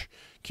 huge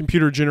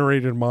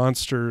computer-generated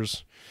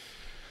monsters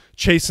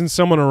chasing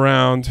someone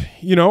around.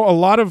 You know, a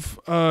lot of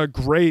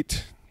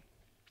great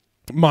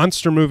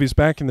monster movies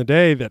back in the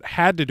day that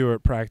had to do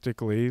it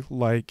practically,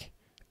 like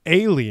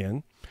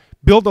Alien,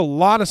 build a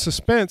lot of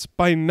suspense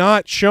by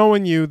not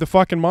showing you the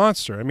fucking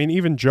monster. I mean,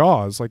 even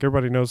Jaws, like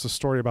everybody knows the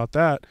story about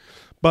that.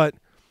 But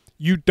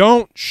you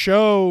don't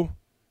show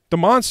the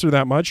monster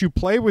that much. You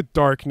play with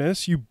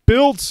darkness. You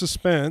build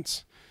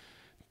suspense.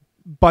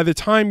 By the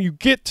time you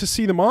get to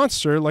see the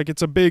monster, like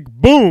it's a big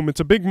boom.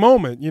 It's a big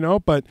moment, you know?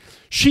 But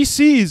she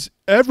sees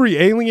every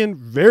alien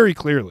very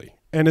clearly.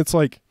 And it's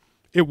like,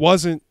 it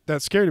wasn't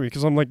that scary to me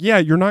because I'm like, yeah,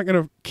 you're not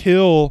going to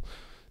kill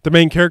the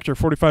main character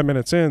 45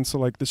 minutes in. So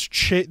like this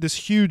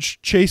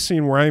huge chase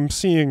scene where I'm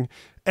seeing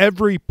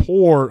every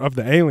pore of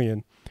the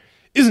alien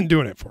isn't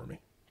doing it for me.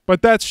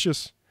 But that's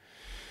just,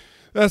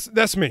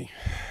 that's me.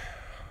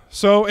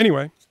 So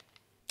anyway,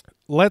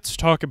 let's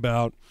talk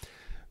about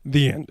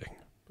the ending.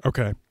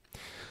 Okay.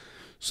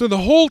 So the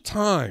whole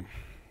time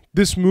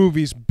this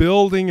movie's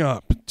building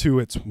up to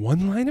its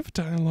one line of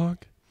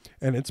dialogue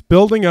and it's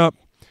building up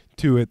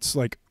to its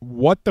like,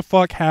 what the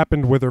fuck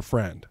happened with her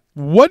friend?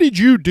 What did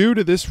you do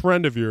to this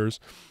friend of yours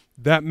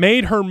that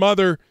made her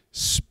mother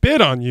spit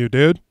on you,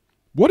 dude?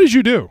 What did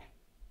you do?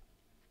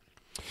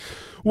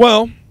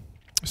 Well,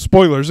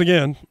 spoilers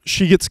again.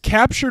 She gets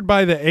captured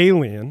by the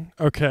alien,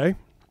 okay?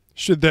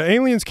 Should the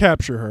aliens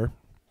capture her,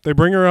 they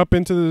bring her up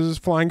into this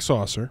flying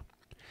saucer,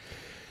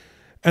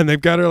 and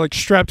they've got her like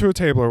strapped to a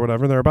table or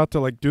whatever. They're about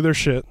to like do their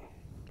shit.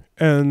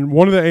 And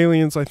one of the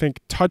aliens, I think,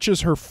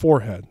 touches her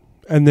forehead.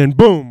 And then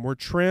boom, we're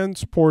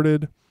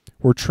transported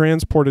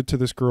to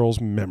this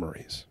girl's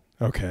memories.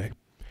 Okay.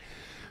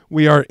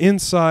 We are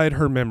inside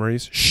her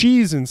memories.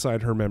 She's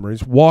inside her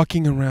memories,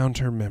 walking around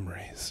her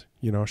memories.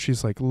 You know,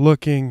 she's like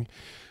looking.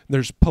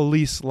 There's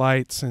police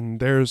lights and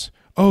there's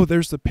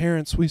the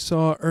parents we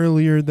saw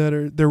earlier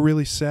they're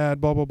really sad,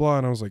 blah, blah, blah.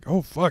 And I was like,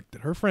 oh, fuck,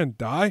 did her friend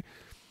die?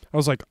 I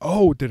was like,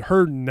 oh, did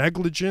her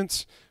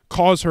negligence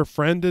cause her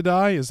friend to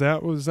die? Is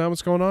that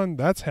what's going on?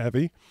 That's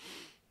heavy.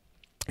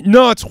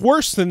 No, it's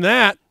worse than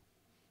that.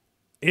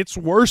 It's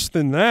worse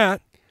than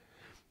that.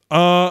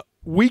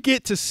 We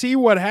get to see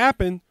what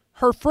happened.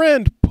 Her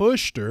friend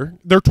pushed her.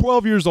 They're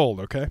 12 years old,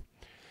 okay?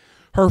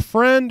 Her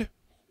friend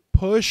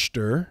pushed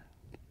her,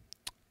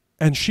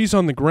 and she's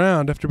on the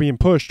ground after being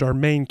pushed. Our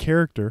main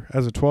character,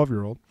 as a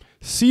 12-year-old,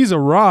 sees a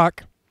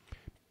rock,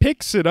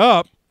 picks it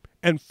up,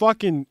 and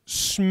fucking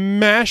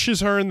smashes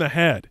her in the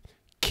head.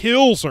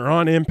 Kills her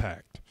on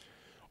impact.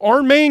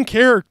 Our main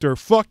character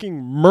fucking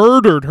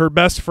murdered her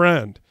best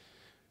friend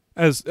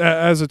as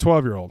a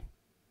 12-year-old.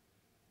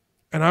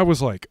 And I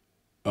was like,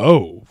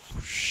 oh,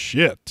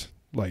 shit.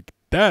 Like,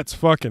 that's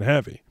fucking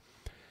heavy.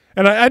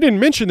 And I didn't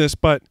mention this,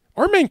 but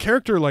our main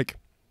character, like,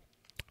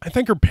 I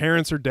think her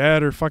parents are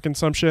dead or fucking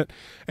some shit.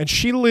 And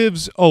she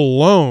lives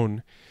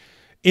alone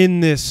in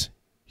this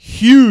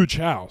huge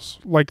house.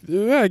 Like,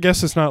 I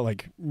guess it's not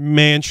like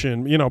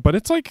mansion, you know, but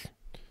it's like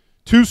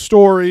 2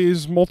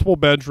 stories, multiple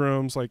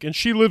bedrooms, like, and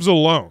she lives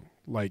alone.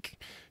 Like,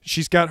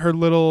 she's got her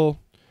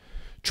little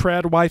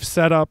trad wife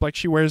set up. Like,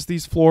 she wears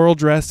these floral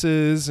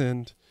dresses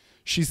and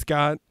she's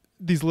got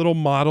these little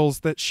models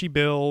that she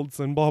builds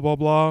and blah, blah,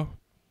 blah.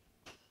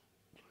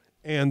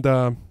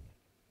 And,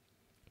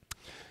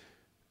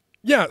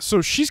 yeah,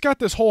 so she's got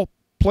this whole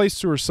place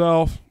to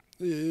herself.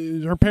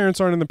 Her parents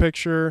aren't in the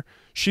picture.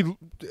 She,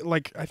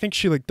 like, I think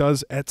she, like,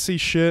 does Etsy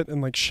shit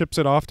and, like, ships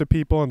it off to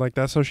people, and, like,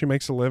 that's how she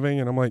makes a living.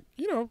 And I'm like,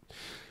 you know,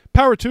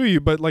 power to you,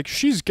 but, like,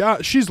 she's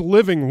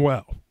living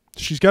well.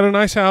 She's got a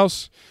nice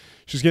house.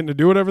 She's getting to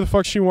do whatever the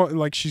fuck she wants.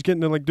 Like, she's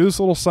getting to, like, do this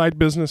little side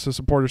business to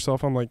support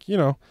herself. I'm like, you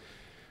know,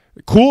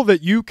 cool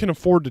that you can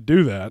afford to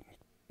do that.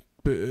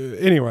 But,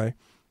 anyway.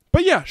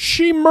 But, yeah,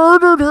 she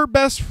murdered her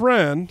best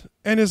friend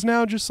and is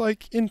now just,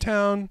 like, in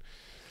town,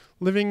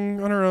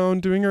 living on her own,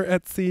 doing her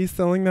Etsy,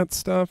 selling that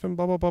stuff, and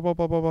blah, blah, blah, blah,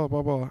 blah, blah, blah,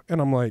 blah, blah.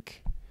 And I'm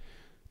like,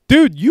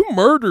 dude, you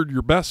murdered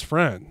your best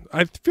friend.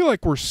 I feel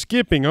like we're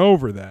skipping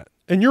over that.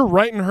 And you're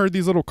writing her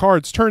these little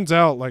cards. Turns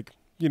out, like,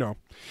 you know,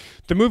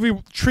 the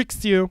movie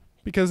tricks you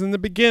because in the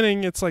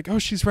beginning it's like, oh,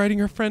 she's writing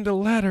her friend a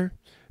letter.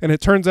 And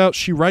it turns out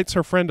she writes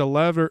her friend a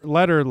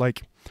letter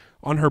like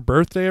on her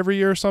birthday every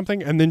year or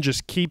something, and then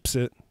just keeps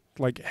it,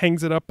 like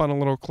hangs it up on a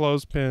little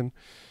clothespin,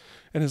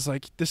 and is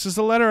like, this is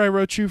a letter I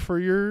wrote you for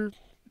your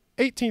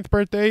 18th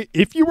birthday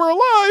if you were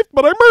alive,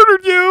 but I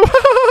murdered you.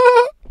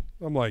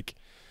 I'm like,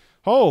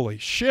 holy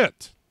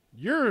shit.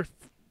 You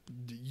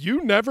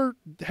never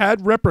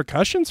had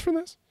repercussions for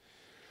this?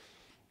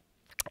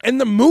 And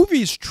the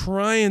movie's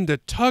trying to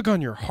tug on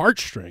your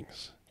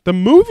heartstrings. The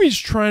movie's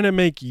trying to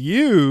make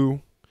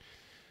you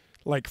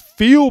like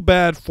feel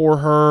bad for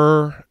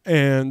her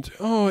and,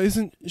 oh,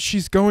 isn't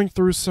she's going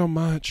through so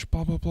much,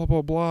 blah, blah, blah,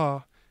 blah,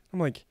 blah. I'm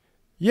like,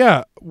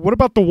 yeah, what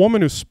about the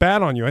woman who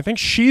spat on you? I think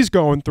she's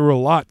going through a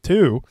lot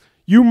too.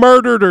 You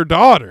murdered her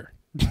daughter.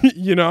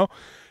 You know,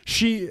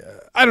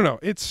 I don't know.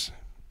 It's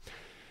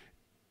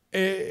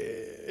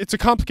a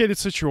complicated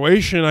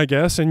situation, I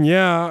guess. And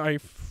yeah,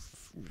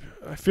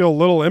 I feel a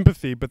little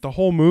empathy, but the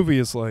whole movie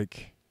is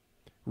like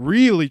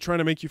really trying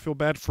to make you feel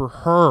bad for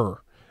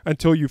her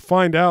until you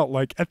find out,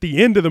 like at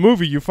the end of the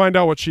movie, you find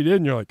out what she did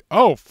and you're like,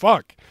 oh,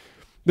 fuck.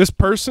 This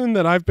person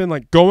that I've been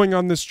like going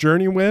on this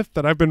journey with,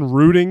 that I've been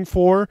rooting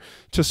for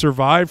to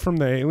survive from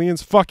the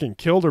aliens, fucking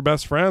killed her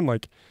best friend.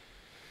 Like,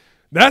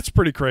 that's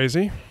pretty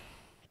crazy.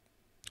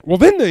 Well,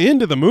 then the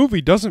end of the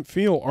movie doesn't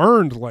feel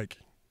earned, like,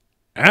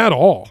 at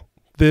all.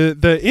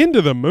 The end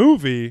of the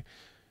movie,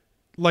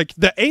 like,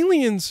 the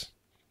aliens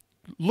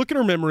look at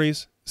her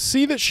memories,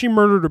 see that she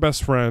murdered her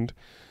best friend,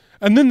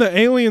 and then the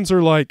aliens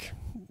are like,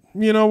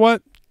 you know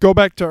what? Go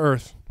back to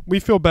Earth. We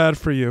feel bad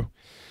for you.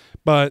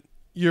 But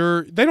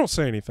they don't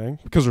say anything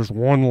because there's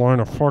one line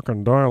of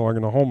fucking dialogue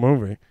in the whole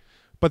movie.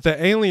 But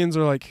the aliens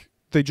are like,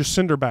 they just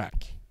send her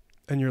back.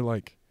 And you're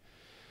like,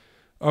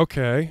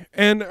 okay.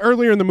 And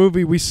earlier in the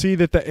movie, we see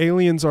that the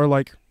aliens are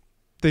like,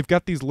 they've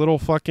got these little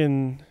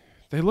fucking,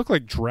 they look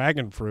like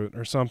dragon fruit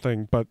or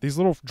something. But these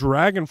little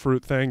dragon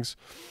fruit things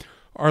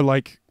are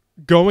like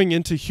going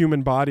into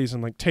human bodies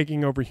and like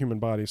taking over human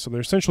bodies. So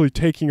they're essentially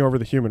taking over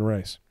the human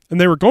race. And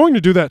they were going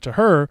to do that to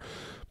her,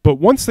 but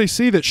once they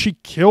see that she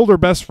killed her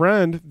best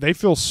friend, they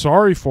feel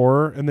sorry for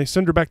her, and they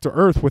send her back to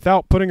Earth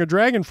without putting a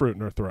dragon fruit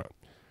in her throat.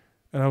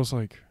 And I was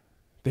like,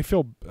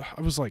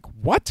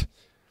 what?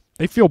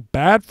 They feel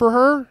bad for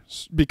her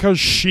because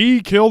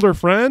she killed her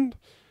friend,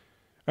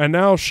 and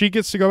now she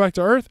gets to go back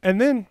to Earth? And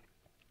then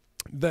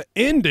the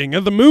ending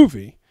of the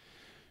movie,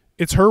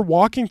 it's her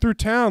walking through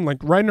town, like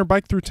riding her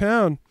bike through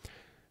town,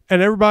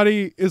 and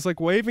everybody is like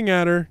waving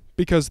at her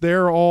because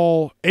they're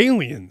all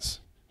aliens.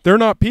 They're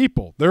not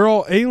people. They're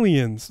all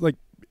aliens, like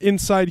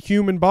inside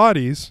human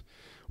bodies,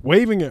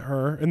 waving at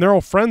her, and they're all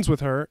friends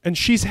with her. And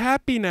she's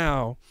happy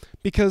now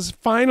because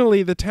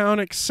finally the town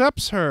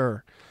accepts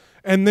her.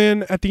 And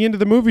then at the end of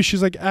the movie,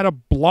 she's like at a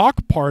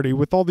block party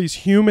with all these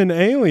human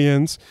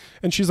aliens,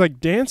 and she's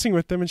like dancing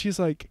with them, and she's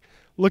like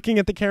looking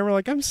at the camera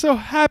like, I'm so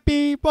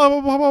happy, blah,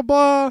 blah, blah, blah,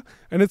 blah.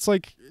 And it's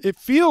like, it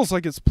feels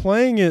like it's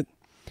playing it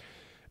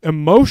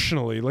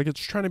emotionally, like it's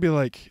trying to be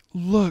like,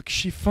 look,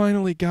 she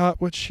finally got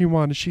what she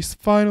wanted, she's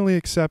finally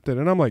accepted.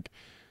 And I'm like,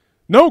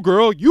 no,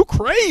 girl, you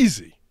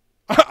crazy.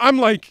 I'm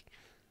like,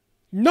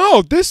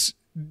 no, this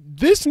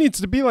needs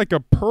to be like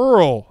a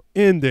Pearl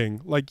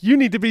ending. Like, you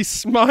need to be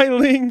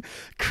smiling,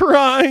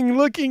 crying,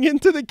 looking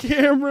into the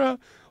camera.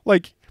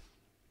 Like,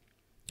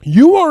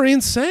 you are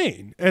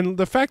insane. And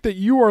the fact that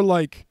you are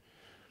like,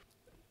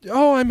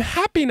 oh, I'm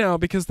happy now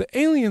because the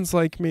aliens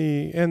like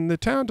me and the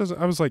town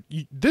doesn't. I was like,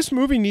 this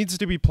movie needs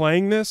to be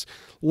playing this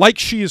like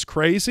she is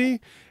crazy,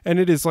 and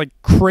it is like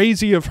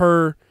crazy of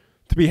her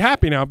to be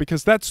happy now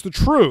because that's the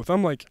truth.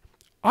 I'm like,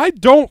 I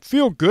don't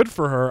feel good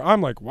for her.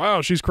 I'm like,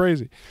 wow, she's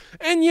crazy.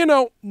 And you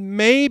know,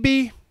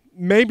 maybe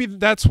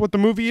that's what the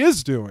movie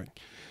is doing.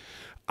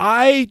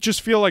 I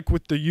just feel like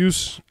with the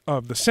use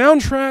of the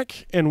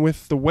soundtrack and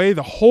with the way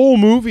the whole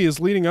movie is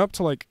leading up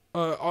to like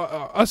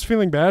us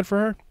feeling bad for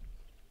her,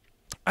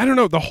 I don't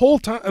know, the whole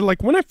time,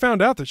 like when I found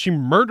out that she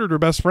murdered her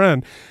best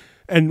friend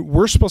and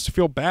we're supposed to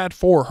feel bad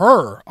for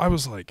her, I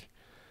was like,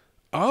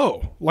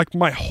 oh, like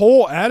my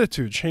whole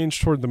attitude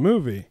changed toward the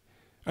movie.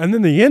 And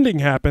then the ending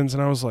happens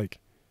and I was like,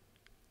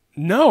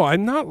 no,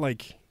 I'm not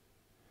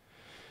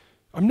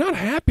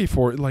happy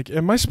for it. Like,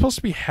 am I supposed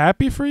to be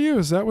happy for you?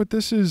 Is that what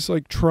this is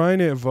like trying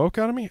to evoke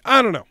out of me?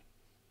 I don't know.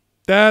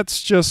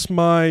 That's just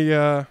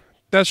my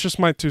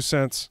 2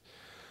 cents.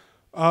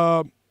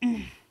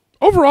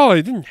 Overall, I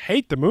didn't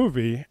hate the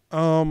movie.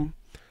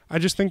 I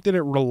just think that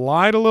it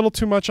relied a little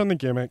too much on the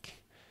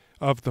gimmick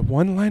of the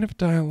one line of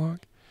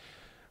dialogue.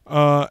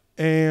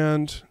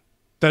 And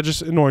that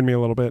just annoyed me a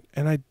little bit.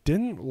 And I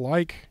didn't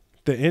like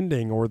the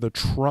ending or the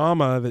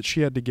trauma that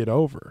she had to get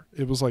over.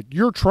 It was like,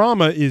 your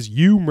trauma is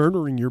you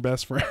murdering your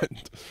best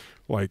friend.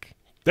 Like,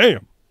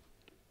 damn.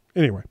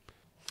 Anyway.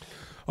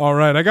 All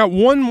right, I got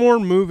one more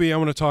movie I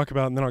want to talk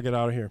about, and then I'll get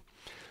out of here.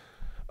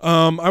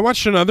 I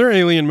watched another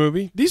Alien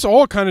movie. These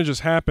all kind of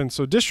just happened.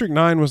 So District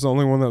 9 was the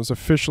only one that was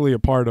officially a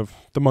part of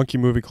the Monkey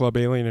Movie Club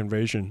Alien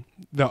Invasion.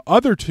 The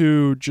other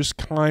two just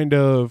kind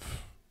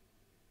of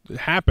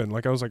happened.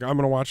 Like I was like, I'm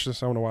going to watch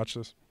this. I want to watch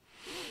this.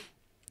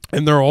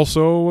 And they're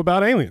also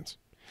about aliens.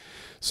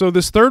 So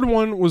this third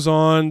one was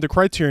on the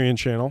Criterion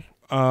Channel.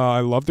 I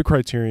love the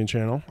Criterion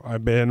Channel.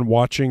 I've been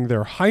watching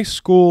their high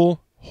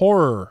school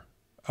horror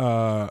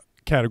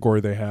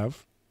category they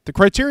have. The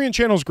Criterion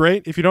Channel is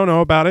great. If you don't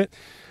know about it,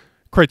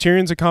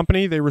 Criterion's a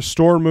company. They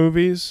restore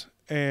movies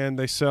and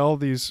they sell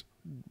these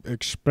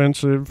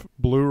expensive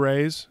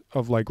Blu-rays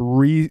of like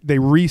they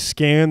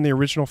rescan the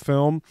original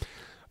film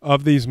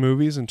of these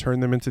movies and turn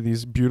them into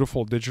these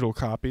beautiful digital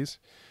copies.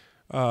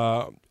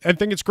 I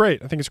think it's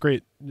great. I think it's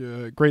great.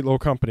 Great little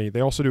company. They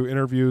also do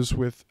interviews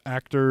with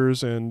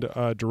actors and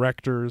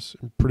directors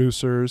and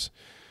producers.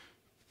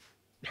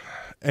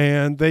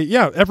 And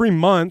every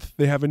month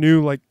they have a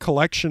new like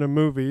collection of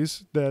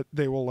movies that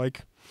they will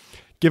like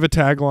give a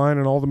tagline,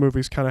 and all the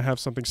movies kind of have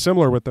something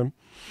similar with them.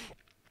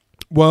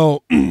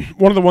 Well,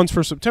 one of the ones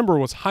for September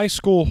was high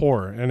school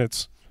horror, and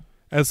it's,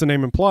 as the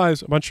name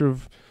implies, a bunch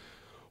of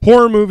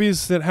horror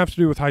movies that have to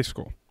do with high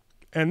school.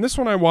 And this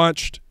one I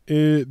watched,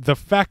 The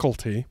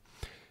Faculty,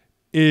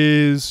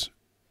 is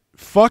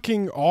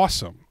fucking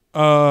awesome.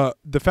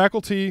 The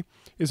Faculty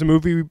is a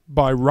movie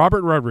by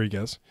Robert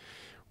Rodriguez.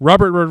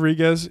 Robert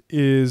Rodriguez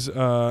is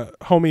a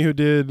homie who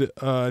did,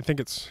 I think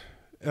it's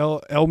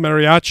El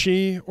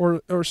Mariachi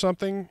or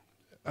something.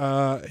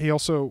 He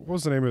also, what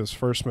was the name of his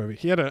first movie?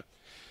 He had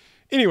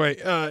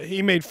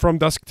he made From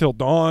Dusk Till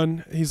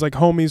Dawn. He's like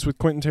homies with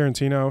Quentin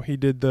Tarantino. He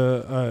did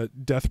the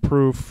Death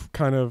Proof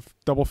kind of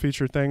double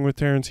feature thing with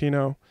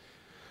Tarantino.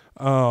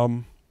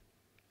 The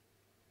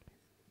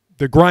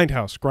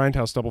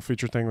Grindhouse double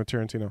feature thing with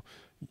Tarantino.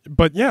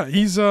 But yeah,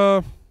 he's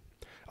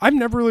I've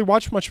never really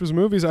watched much of his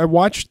movies. I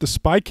watched the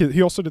Spy Kids.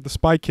 He also did the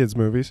Spy Kids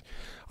movies.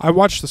 I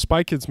watched the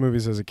Spy Kids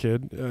movies as a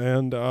kid,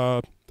 and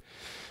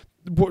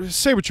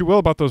say what you will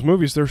about those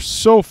movies, they're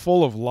so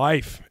full of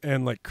life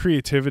and like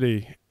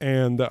creativity,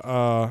 and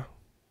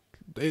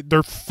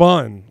they're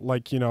fun.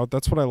 Like, you know,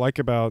 that's what I like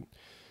about,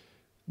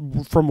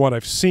 from what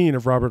I've seen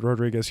of Robert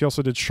Rodriguez. He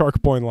also did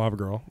Shark Boy and Lava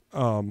Girl.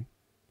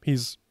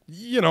 He's,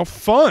 you know,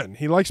 fun.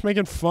 He likes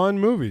making fun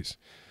movies.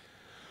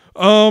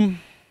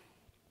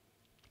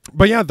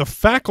 But yeah, The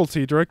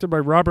Faculty, directed by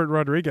Robert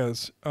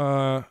Rodriguez.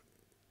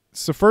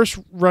 It's the first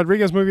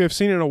Rodriguez movie I've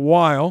seen in a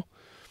while.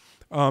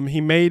 He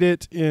made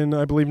it in,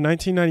 I believe,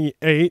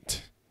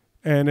 1998,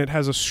 and it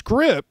has a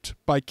script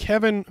by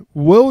Kevin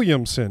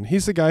Williamson.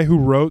 He's the guy who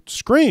wrote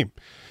Scream.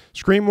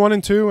 Scream 1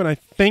 and 2, and I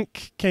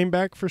think came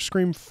back for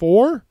Scream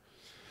 4.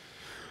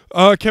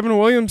 Kevin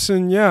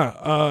Williamson,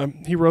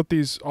 he wrote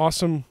these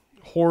awesome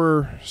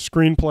horror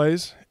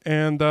screenplays,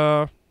 and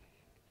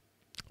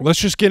let's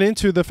just get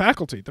into The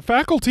Faculty. The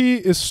Faculty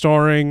is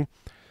starring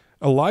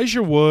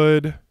Elijah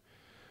Wood,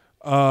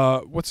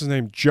 what's his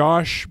name?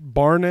 Josh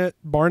Barnett.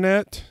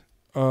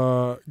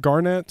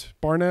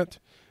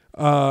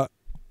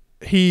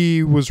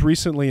 He was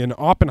recently in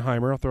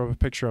Oppenheimer. I'll throw up a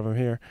picture of him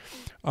here.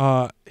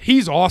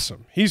 He's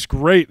awesome. He's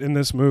great in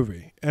this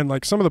movie. And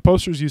like some of the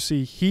posters you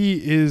see,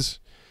 he is,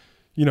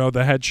 you know,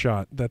 the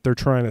headshot that they're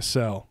trying to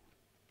sell.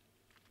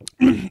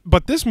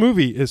 But this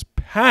movie is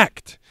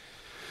packed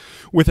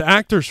with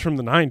actors from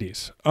the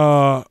 90s.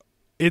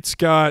 It's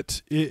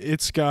got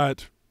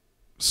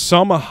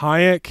Salma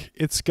Hayek.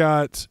 It's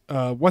got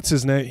what's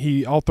his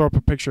name? I'll throw up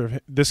a picture of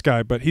this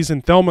guy, but he's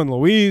in Thelma and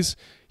Louise.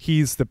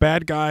 He's the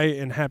bad guy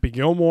in Happy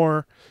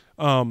Gilmore.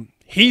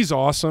 He's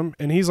awesome,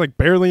 and he's like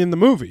barely in the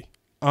movie.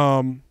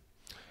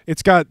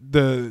 It's got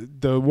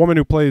the woman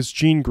who plays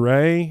Jean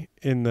Grey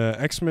in the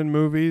X-Men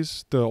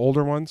movies, the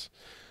older ones.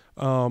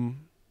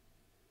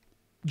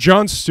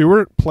 Jon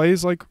Stewart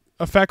plays like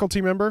a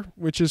faculty member,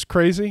 which is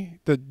crazy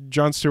that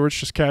Jon Stewart's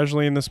just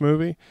casually in this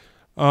movie.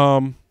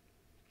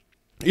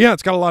 Yeah,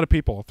 it's got a lot of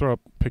people. I'll throw up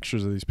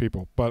pictures of these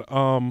people. But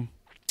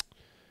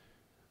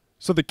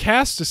so the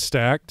cast is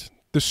stacked.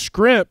 The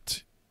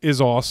script is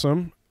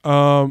awesome.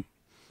 And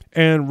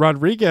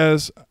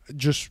Rodriguez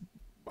just,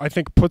 I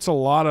think, puts a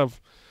lot of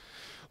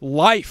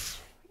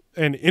life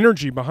and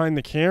energy behind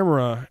the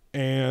camera,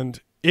 and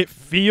it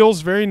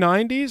feels very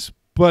 90s,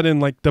 but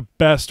in like the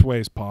best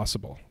ways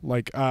possible.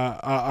 Like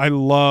I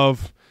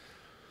love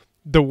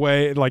the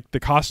way, like, the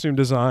costume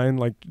design,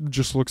 like,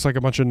 just looks like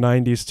a bunch of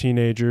 90s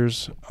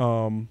teenagers.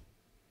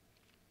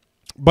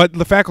 But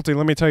The Faculty,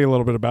 let me tell you a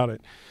little bit about it.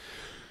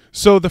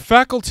 So The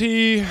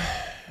Faculty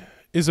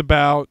is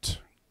about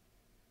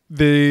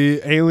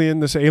this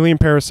alien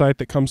parasite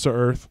that comes to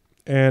Earth,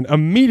 and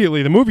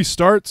immediately the movie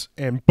starts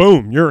and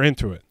boom, you're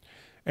into it.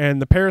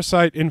 And the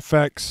parasite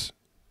infects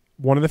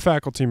one of the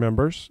faculty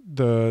members,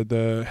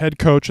 the head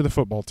coach of the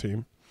football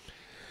team.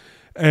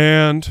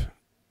 And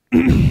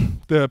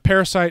the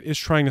parasite is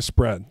trying to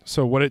spread.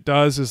 So what it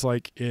does is,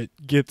 like, it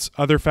gets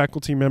other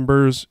faculty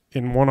members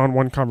in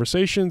one-on-one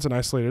conversations in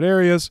isolated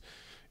areas,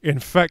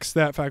 infects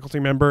that faculty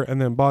member,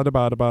 and then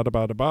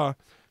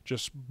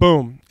just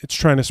boom, it's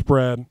trying to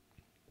spread.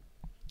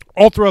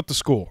 all throughout the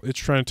school. It's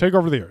trying to take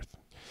over the earth.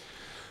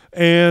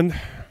 And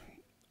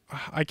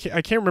I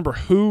can't remember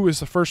who is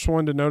the first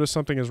one to notice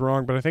something is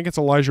wrong, but I think it's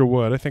Elijah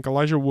Wood. I think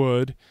Elijah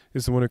Wood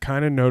is the one who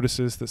kind of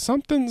notices that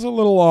something's a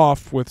little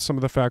off with some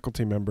of the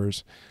faculty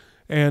members.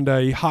 And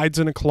he hides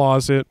in a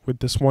closet with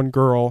this one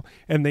girl,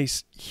 and they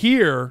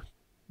hear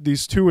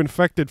these two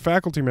infected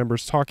faculty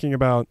members talking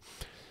about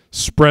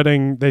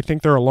spreading. They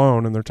think they're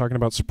alone, and they're talking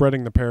about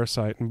spreading the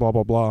parasite and blah,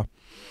 blah, blah.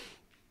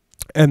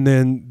 And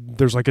then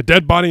there's like a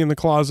dead body in the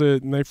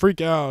closet, and they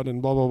freak out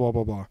and blah, blah, blah,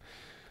 blah, blah.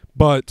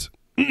 But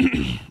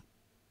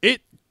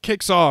it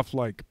kicks off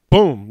like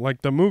boom,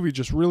 like the movie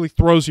just really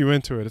throws you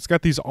into it. It's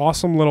got these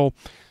awesome little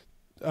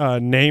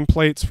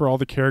nameplates for all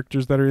the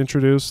characters that are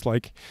introduced,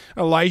 like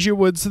Elijah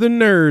Wood's the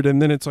nerd,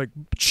 and then it's like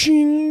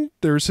ching,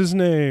 there's his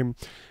name,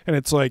 and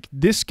it's like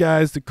this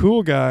guy's the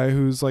cool guy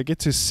who's like,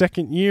 it's his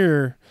second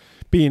year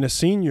being a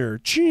senior,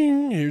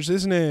 ching, here's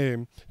his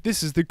name.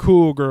 This is the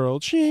cool girl,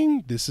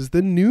 ching, this is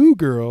the new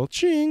girl,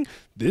 ching,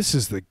 this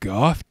is the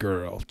goth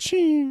girl,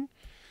 ching.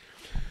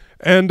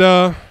 And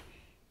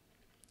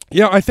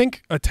yeah, I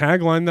think a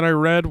tagline that I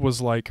read was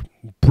like,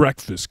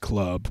 Breakfast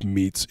Club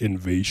meets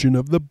Invasion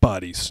of the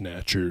Body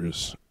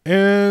Snatchers.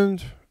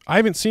 And I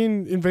haven't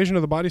seen Invasion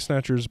of the Body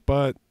Snatchers,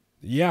 but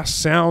yeah,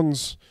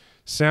 sounds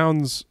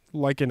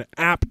like an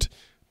apt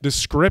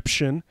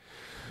description.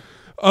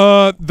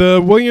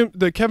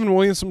 The Kevin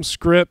Williamson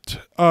script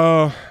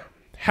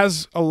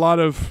has a lot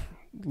of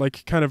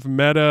like kind of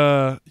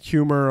meta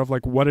humor of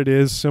like what it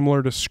is,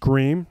 similar to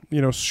Scream.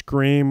 You know,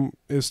 Scream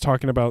is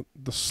talking about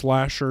the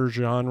slasher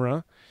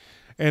genre,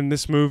 and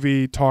this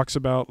movie talks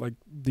about like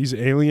these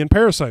alien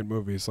parasite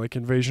movies like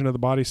Invasion of the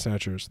Body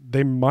Snatchers.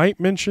 They might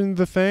mention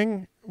The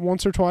Thing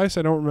once or twice,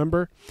 I don't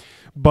remember,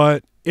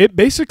 but it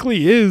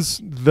basically is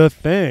The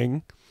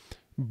Thing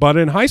but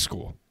in high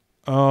school.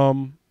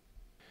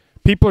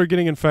 People are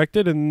getting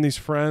infected, and these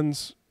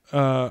friends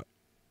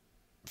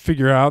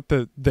figure out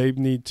that they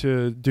need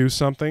to do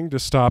something to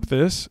stop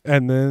this,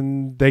 and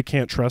then they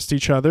can't trust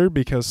each other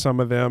because some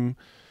of them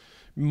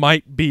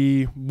might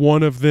be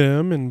one of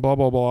them and blah,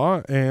 blah,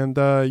 blah. And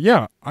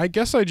yeah, I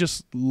guess I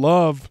just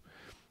love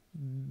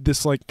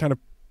this like kind of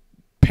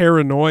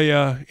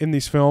paranoia in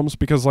these films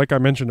because like I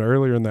mentioned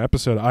earlier in the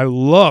episode, I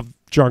love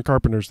John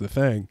Carpenter's The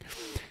Thing.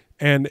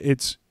 And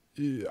it's,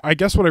 I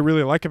guess what I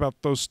really like about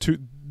those two,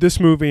 this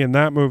movie and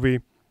that movie,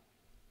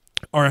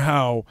 are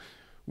how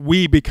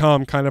we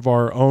become kind of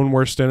our own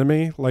worst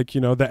enemy. Like,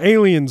 you know, the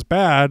alien's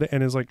bad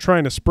and is like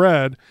trying to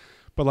spread,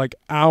 but like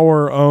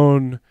our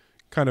own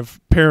kind of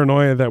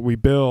paranoia that we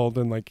build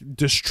and like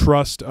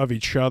distrust of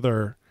each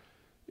other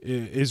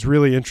is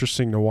really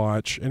interesting to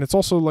watch. And it's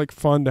also like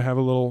fun to have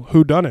a little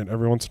whodunit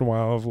every once in a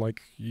while of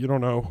like, you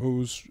don't know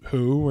who's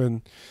who,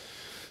 and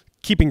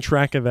keeping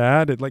track of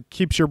that, it like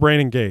keeps your brain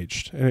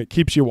engaged and it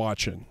keeps you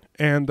watching.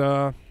 And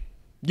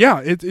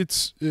yeah,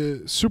 it's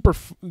super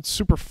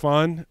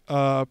fun.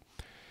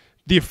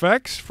 The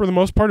effects for the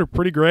most part are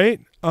pretty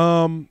great.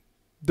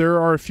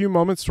 There are a few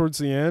moments towards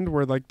the end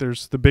where like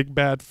there's the big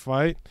bad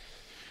fight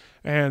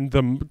and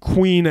the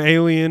queen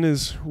alien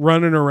is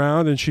running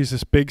around and she's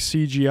this big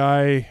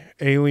CGI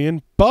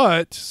alien.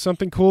 But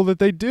something cool that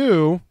they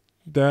do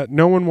that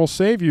No One Will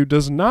Save You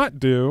does not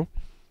do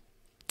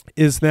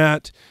is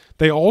that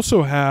they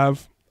also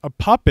have a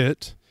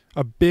puppet,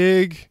 a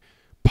big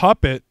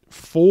puppet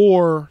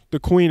for the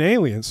queen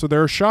alien. So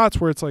there are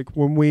shots where it's like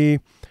when we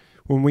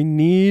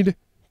need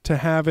to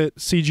have it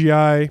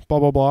CGI, blah,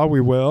 blah, blah, we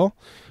will.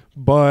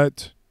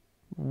 But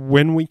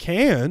when we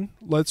can,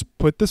 let's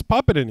put this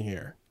puppet in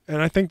here.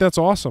 And I think that's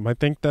awesome. I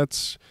think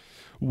that's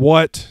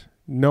what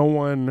No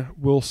One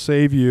Will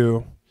Save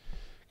You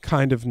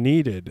kind of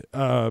needed.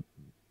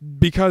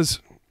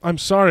 Because, I'm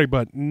sorry,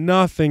 but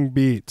nothing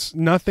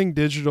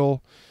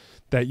digital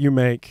that you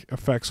make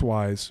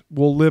effects-wise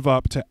will live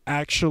up to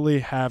actually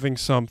having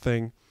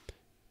something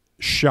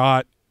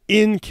shot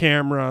in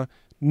camera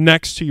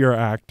next to your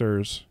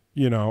actors.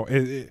 You know,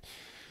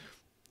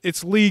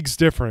 it's leagues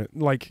different.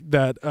 Like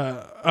that,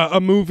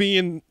 a movie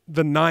in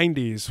the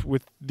 90s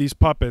with these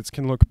puppets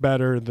can look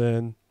better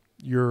than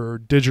your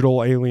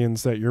digital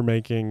aliens that you're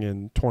making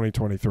in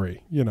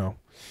 2023, you know.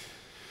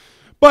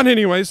 But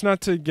anyways,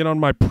 not to get on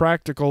my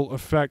practical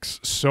effects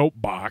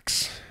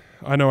soapbox.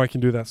 I know I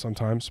can do that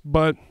sometimes.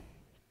 But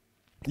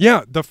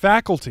yeah, The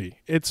Faculty.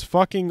 It's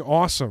fucking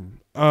awesome.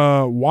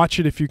 Watch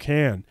it if you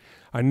can.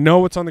 I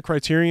know it's on the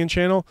Criterion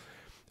channel.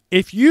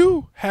 If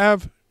you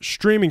have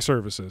streaming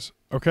services,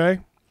 okay,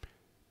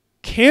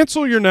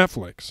 cancel your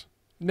Netflix.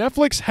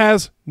 Netflix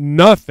has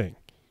nothing.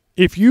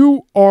 If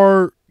you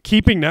are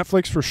keeping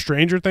Netflix for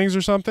Stranger Things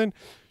or something,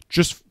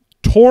 just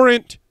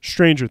torrent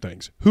Stranger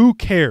Things. Who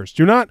cares?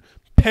 Do not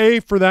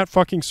pay for that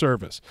fucking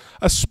service,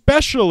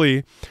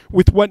 especially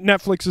with what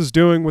Netflix is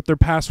doing with their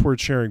password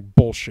sharing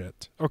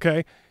bullshit.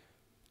 Okay,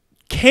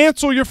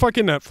 cancel your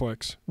fucking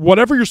Netflix.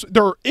 Whatever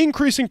they're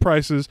increasing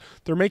prices.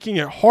 They're making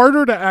it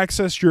harder to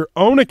access your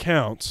own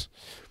accounts.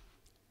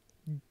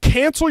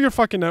 Cancel your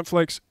fucking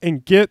Netflix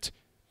and get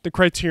the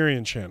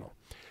Criterion channel.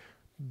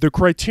 The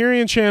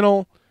Criterion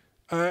channel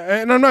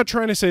and I'm not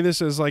trying to say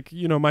this as like,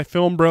 my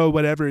film bro,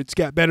 whatever, it's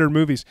got better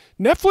movies.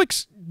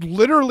 Netflix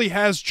literally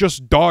has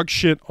just dog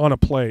shit on a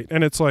plate.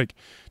 And it's like,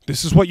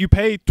 this is what you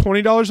pay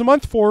 $20 a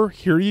month for.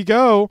 Here you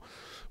go.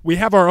 We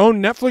have our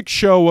own Netflix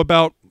show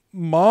about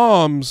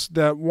moms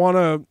that want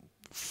to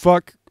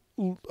fuck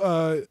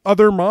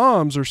other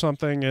moms or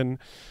something. And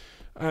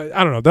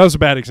I don't know. That was a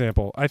bad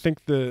example. I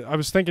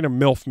was thinking of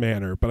MILF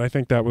Manor, but I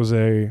think that was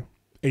a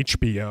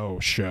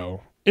HBO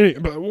show.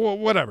 But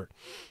whatever.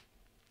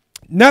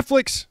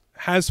 Netflix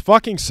has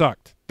fucking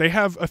sucked. They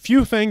have a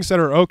few things that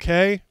are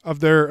okay of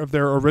their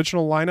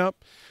original lineup,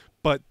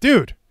 but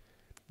dude,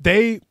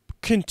 they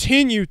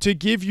continue to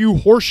give you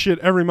horseshit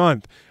every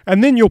month.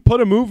 And then you'll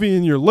put a movie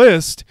in your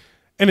list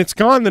and it's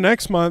gone the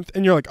next month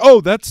and you're like, "Oh,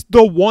 that's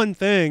the one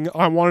thing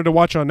I wanted to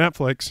watch on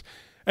Netflix."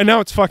 And now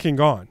it's fucking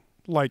gone.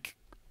 Like,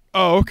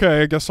 "Oh,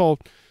 okay, I guess I'll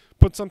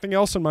put something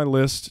else on my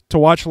list to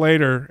watch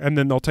later," and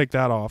then they'll take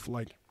that off.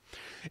 Like,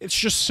 it's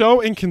just so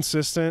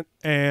inconsistent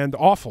and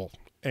awful.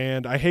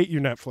 And I hate you,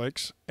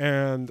 Netflix,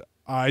 and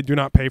I do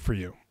not pay for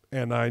you,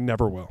 and I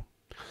never will.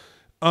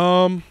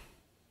 But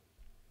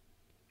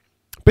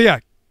yeah,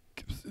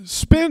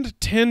 spend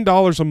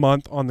 $10 a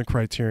month on the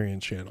Criterion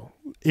Channel.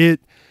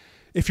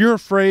 If you're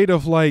afraid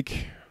of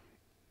like,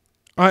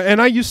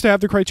 and I used to have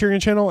the Criterion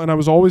Channel, and I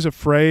was always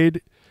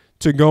afraid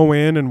to go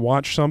in and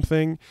watch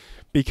something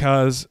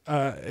because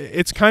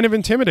it's kind of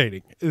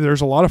intimidating. There's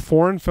a lot of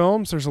foreign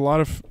films. There's a lot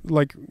of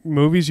like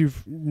movies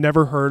you've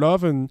never heard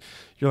of, and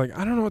you're like,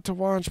 I don't know what to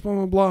watch, blah,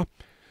 blah, blah.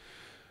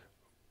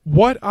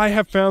 What I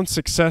have found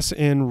success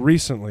in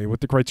recently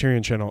with the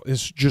Criterion Channel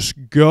is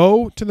just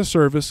go to the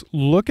service,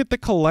 look at the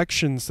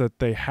collections that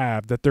they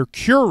have, that they're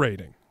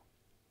curating.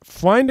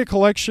 Find a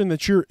collection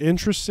that you're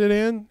interested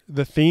in,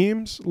 the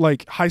themes,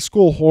 like high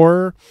school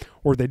horror,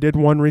 or they did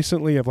one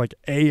recently of like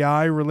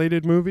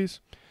AI-related movies.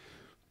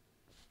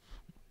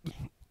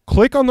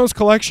 Click on those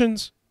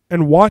collections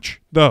and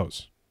watch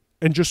those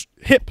and just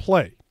hit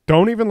play.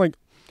 Don't even like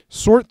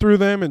sort through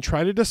them and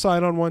try to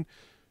decide on one.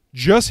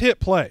 Just hit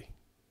play.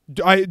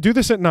 I do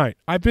this at night.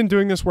 I've been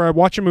doing this where I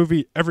watch a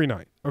movie every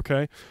night,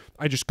 okay?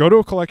 I just go to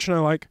a collection I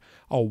like.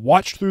 I'll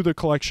watch through the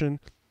collection.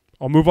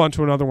 I'll move on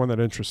to another one that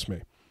interests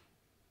me.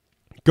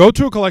 Go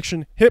to a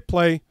collection, hit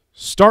play,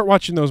 start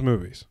watching those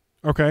movies,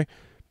 okay?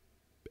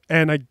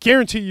 And I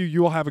guarantee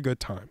you will have a good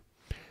time.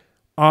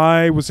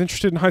 I was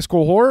interested in high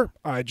school horror.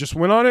 I just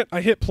went on it.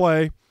 I hit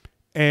play,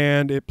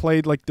 and it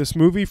played like this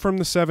movie from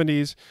the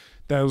 70s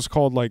that was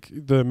called like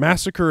The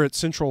Massacre at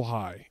Central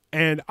High.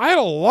 And I had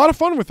a lot of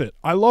fun with it.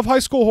 I love high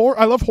school horror.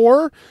 I love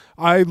horror.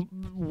 I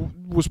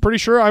was pretty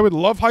sure I would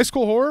love high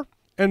school horror.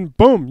 And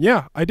boom,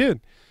 yeah, I did.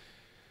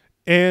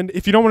 And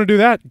if you don't want to do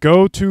that,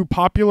 go to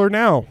Popular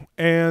Now.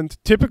 And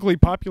typically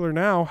Popular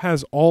Now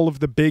has all of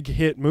the big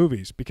hit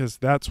movies because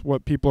that's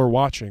what people are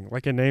watching.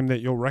 Like a name that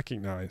you'll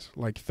recognize,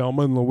 like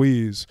Thelma and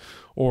Louise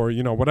or,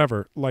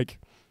 whatever. Like,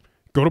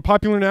 go to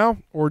Popular Now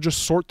or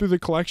just sort through the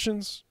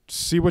collections,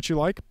 see what you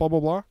like, blah, blah,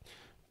 blah.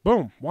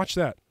 Boom, watch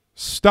that.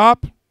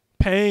 Stop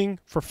paying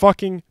for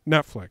fucking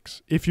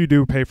Netflix if you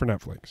do pay for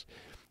Netflix.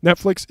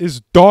 Netflix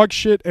is dog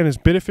shit and is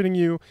benefiting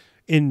you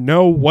in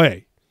no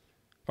way.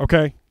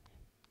 Okay?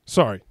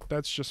 Sorry,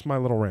 that's just my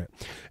little rant.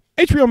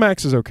 HBO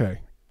Max is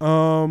okay.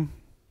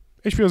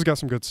 HBO's got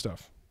some good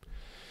stuff.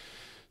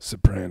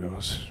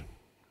 Sopranos.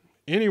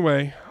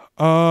 Anyway,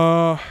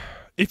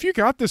 if you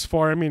got this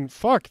far,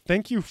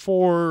 thank you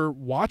for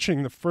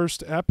watching the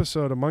first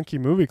episode of Monkey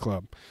Movie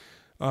Club.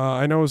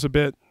 I know it was a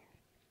bit,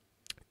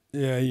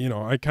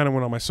 I kind of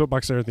went on my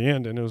soapbox there at the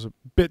end, and it was a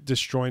bit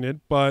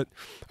disjointed, but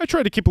I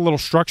tried to keep a little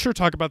structure,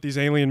 talk about these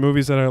alien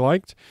movies that I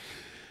liked.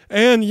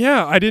 And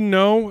yeah, I didn't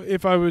know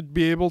if I would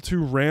be able to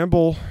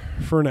ramble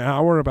for an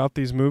hour about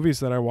these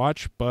movies that I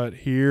watch, but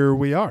here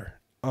we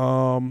are.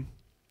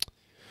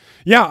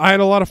 Yeah, I had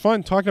a lot of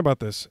fun talking about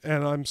this,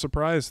 and I'm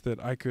surprised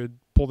that I could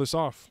pull this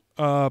off.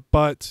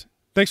 But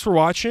thanks for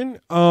watching.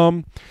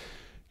 Come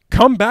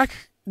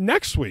back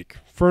next week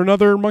for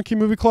another Monkey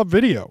Movie Club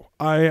video.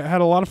 I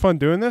had a lot of fun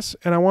doing this,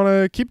 and I want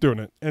to keep doing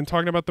it and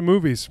talking about the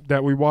movies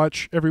that we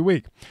watch every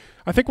week.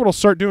 I think what I'll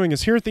start doing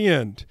is here at the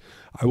end,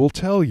 I will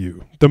tell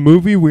you the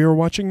movie we are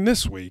watching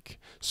this week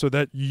so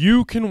that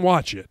you can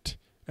watch it.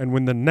 And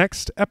when the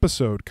next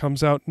episode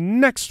comes out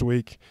next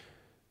week,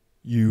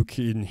 you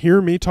can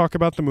hear me talk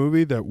about the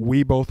movie that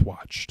we both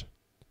watched.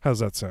 How's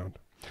that sound?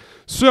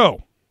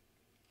 So,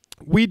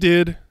 we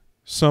did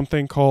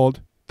something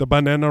called the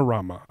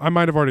Bananarama. I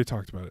might have already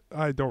talked about it.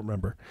 I don't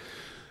remember.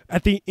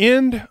 At the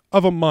end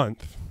of a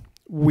month,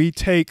 we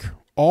take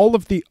all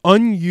of the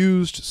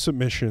unused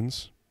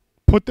submissions,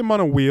 put them on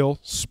a wheel,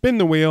 spin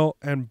the wheel,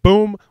 and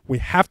boom, we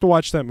have to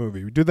watch that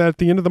movie. We do that at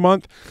the end of the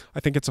month. I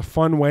think it's a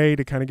fun way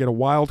to kind of get a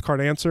wild card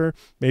answer.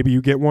 Maybe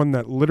you get one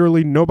that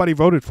literally nobody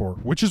voted for,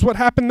 which is what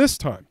happened this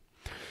time.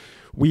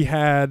 We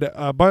had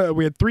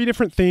 3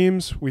 different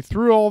themes. We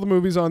threw all the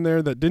movies on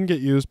there that didn't get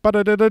used.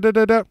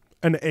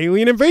 An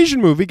alien invasion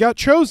movie got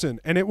chosen,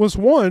 and it was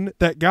one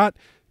that got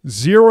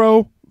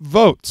 0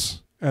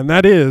 votes, and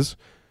that is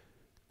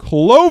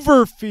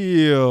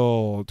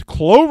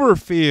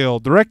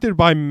Cloverfield, directed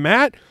by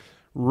Matt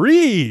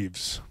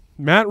Reeves.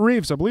 Matt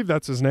Reeves, I believe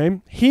that's his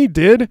name. He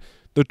did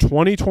the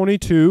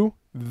 2022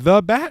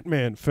 The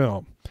Batman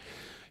film.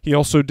 He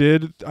also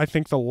did, I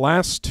think, the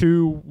last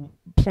two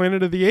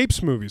Planet of the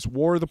Apes movies,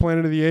 War of the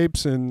Planet of the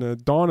Apes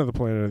and Dawn of the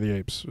Planet of the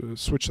Apes.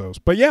 Switch those.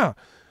 But yeah,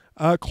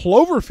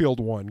 Cloverfield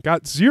won.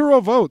 Got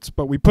 0 votes,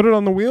 but we put it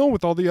on the wheel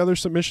with all the other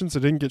submissions that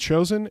didn't get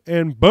chosen,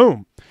 and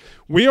boom.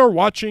 We are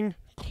watching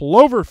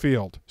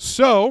Cloverfield.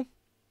 So,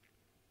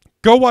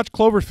 go watch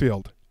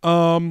Cloverfield.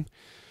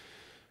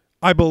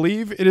 I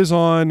believe it is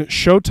on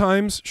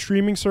Showtime's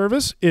streaming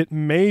service. It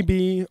may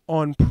be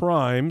on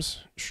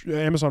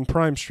Amazon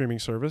Prime streaming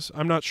service.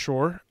 I'm not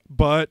sure.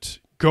 But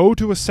go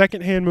to a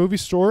secondhand movie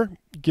store,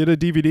 get a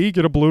DVD,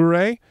 get a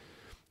Blu-ray,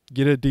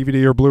 get a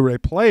DVD or Blu-ray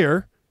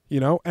player,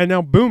 and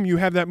now boom, you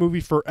have that movie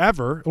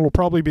forever. It'll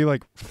probably be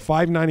like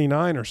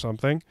 $5.99 or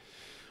something.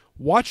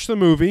 Watch the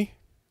movie,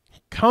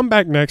 come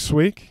back next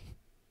week,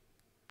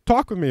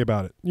 talk with me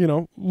about it.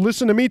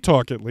 Listen to me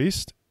talk at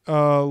least.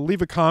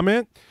 Leave a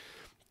comment.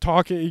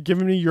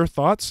 Giving me your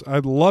thoughts.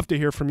 I'd love to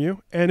hear from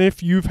you. And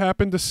if you've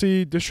happened to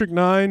see District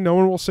 9, No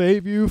One Will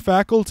Save You,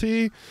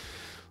 Faculty,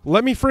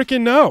 let me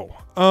freaking know.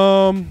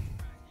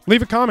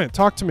 Leave a comment.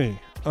 Talk to me.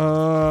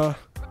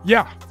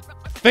 Yeah.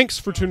 Thanks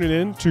for tuning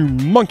in to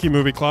Monkey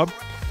Movie Club.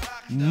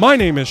 My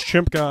name is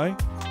Chimp Guy,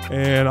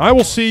 and I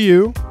will see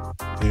you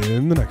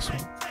in the next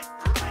one.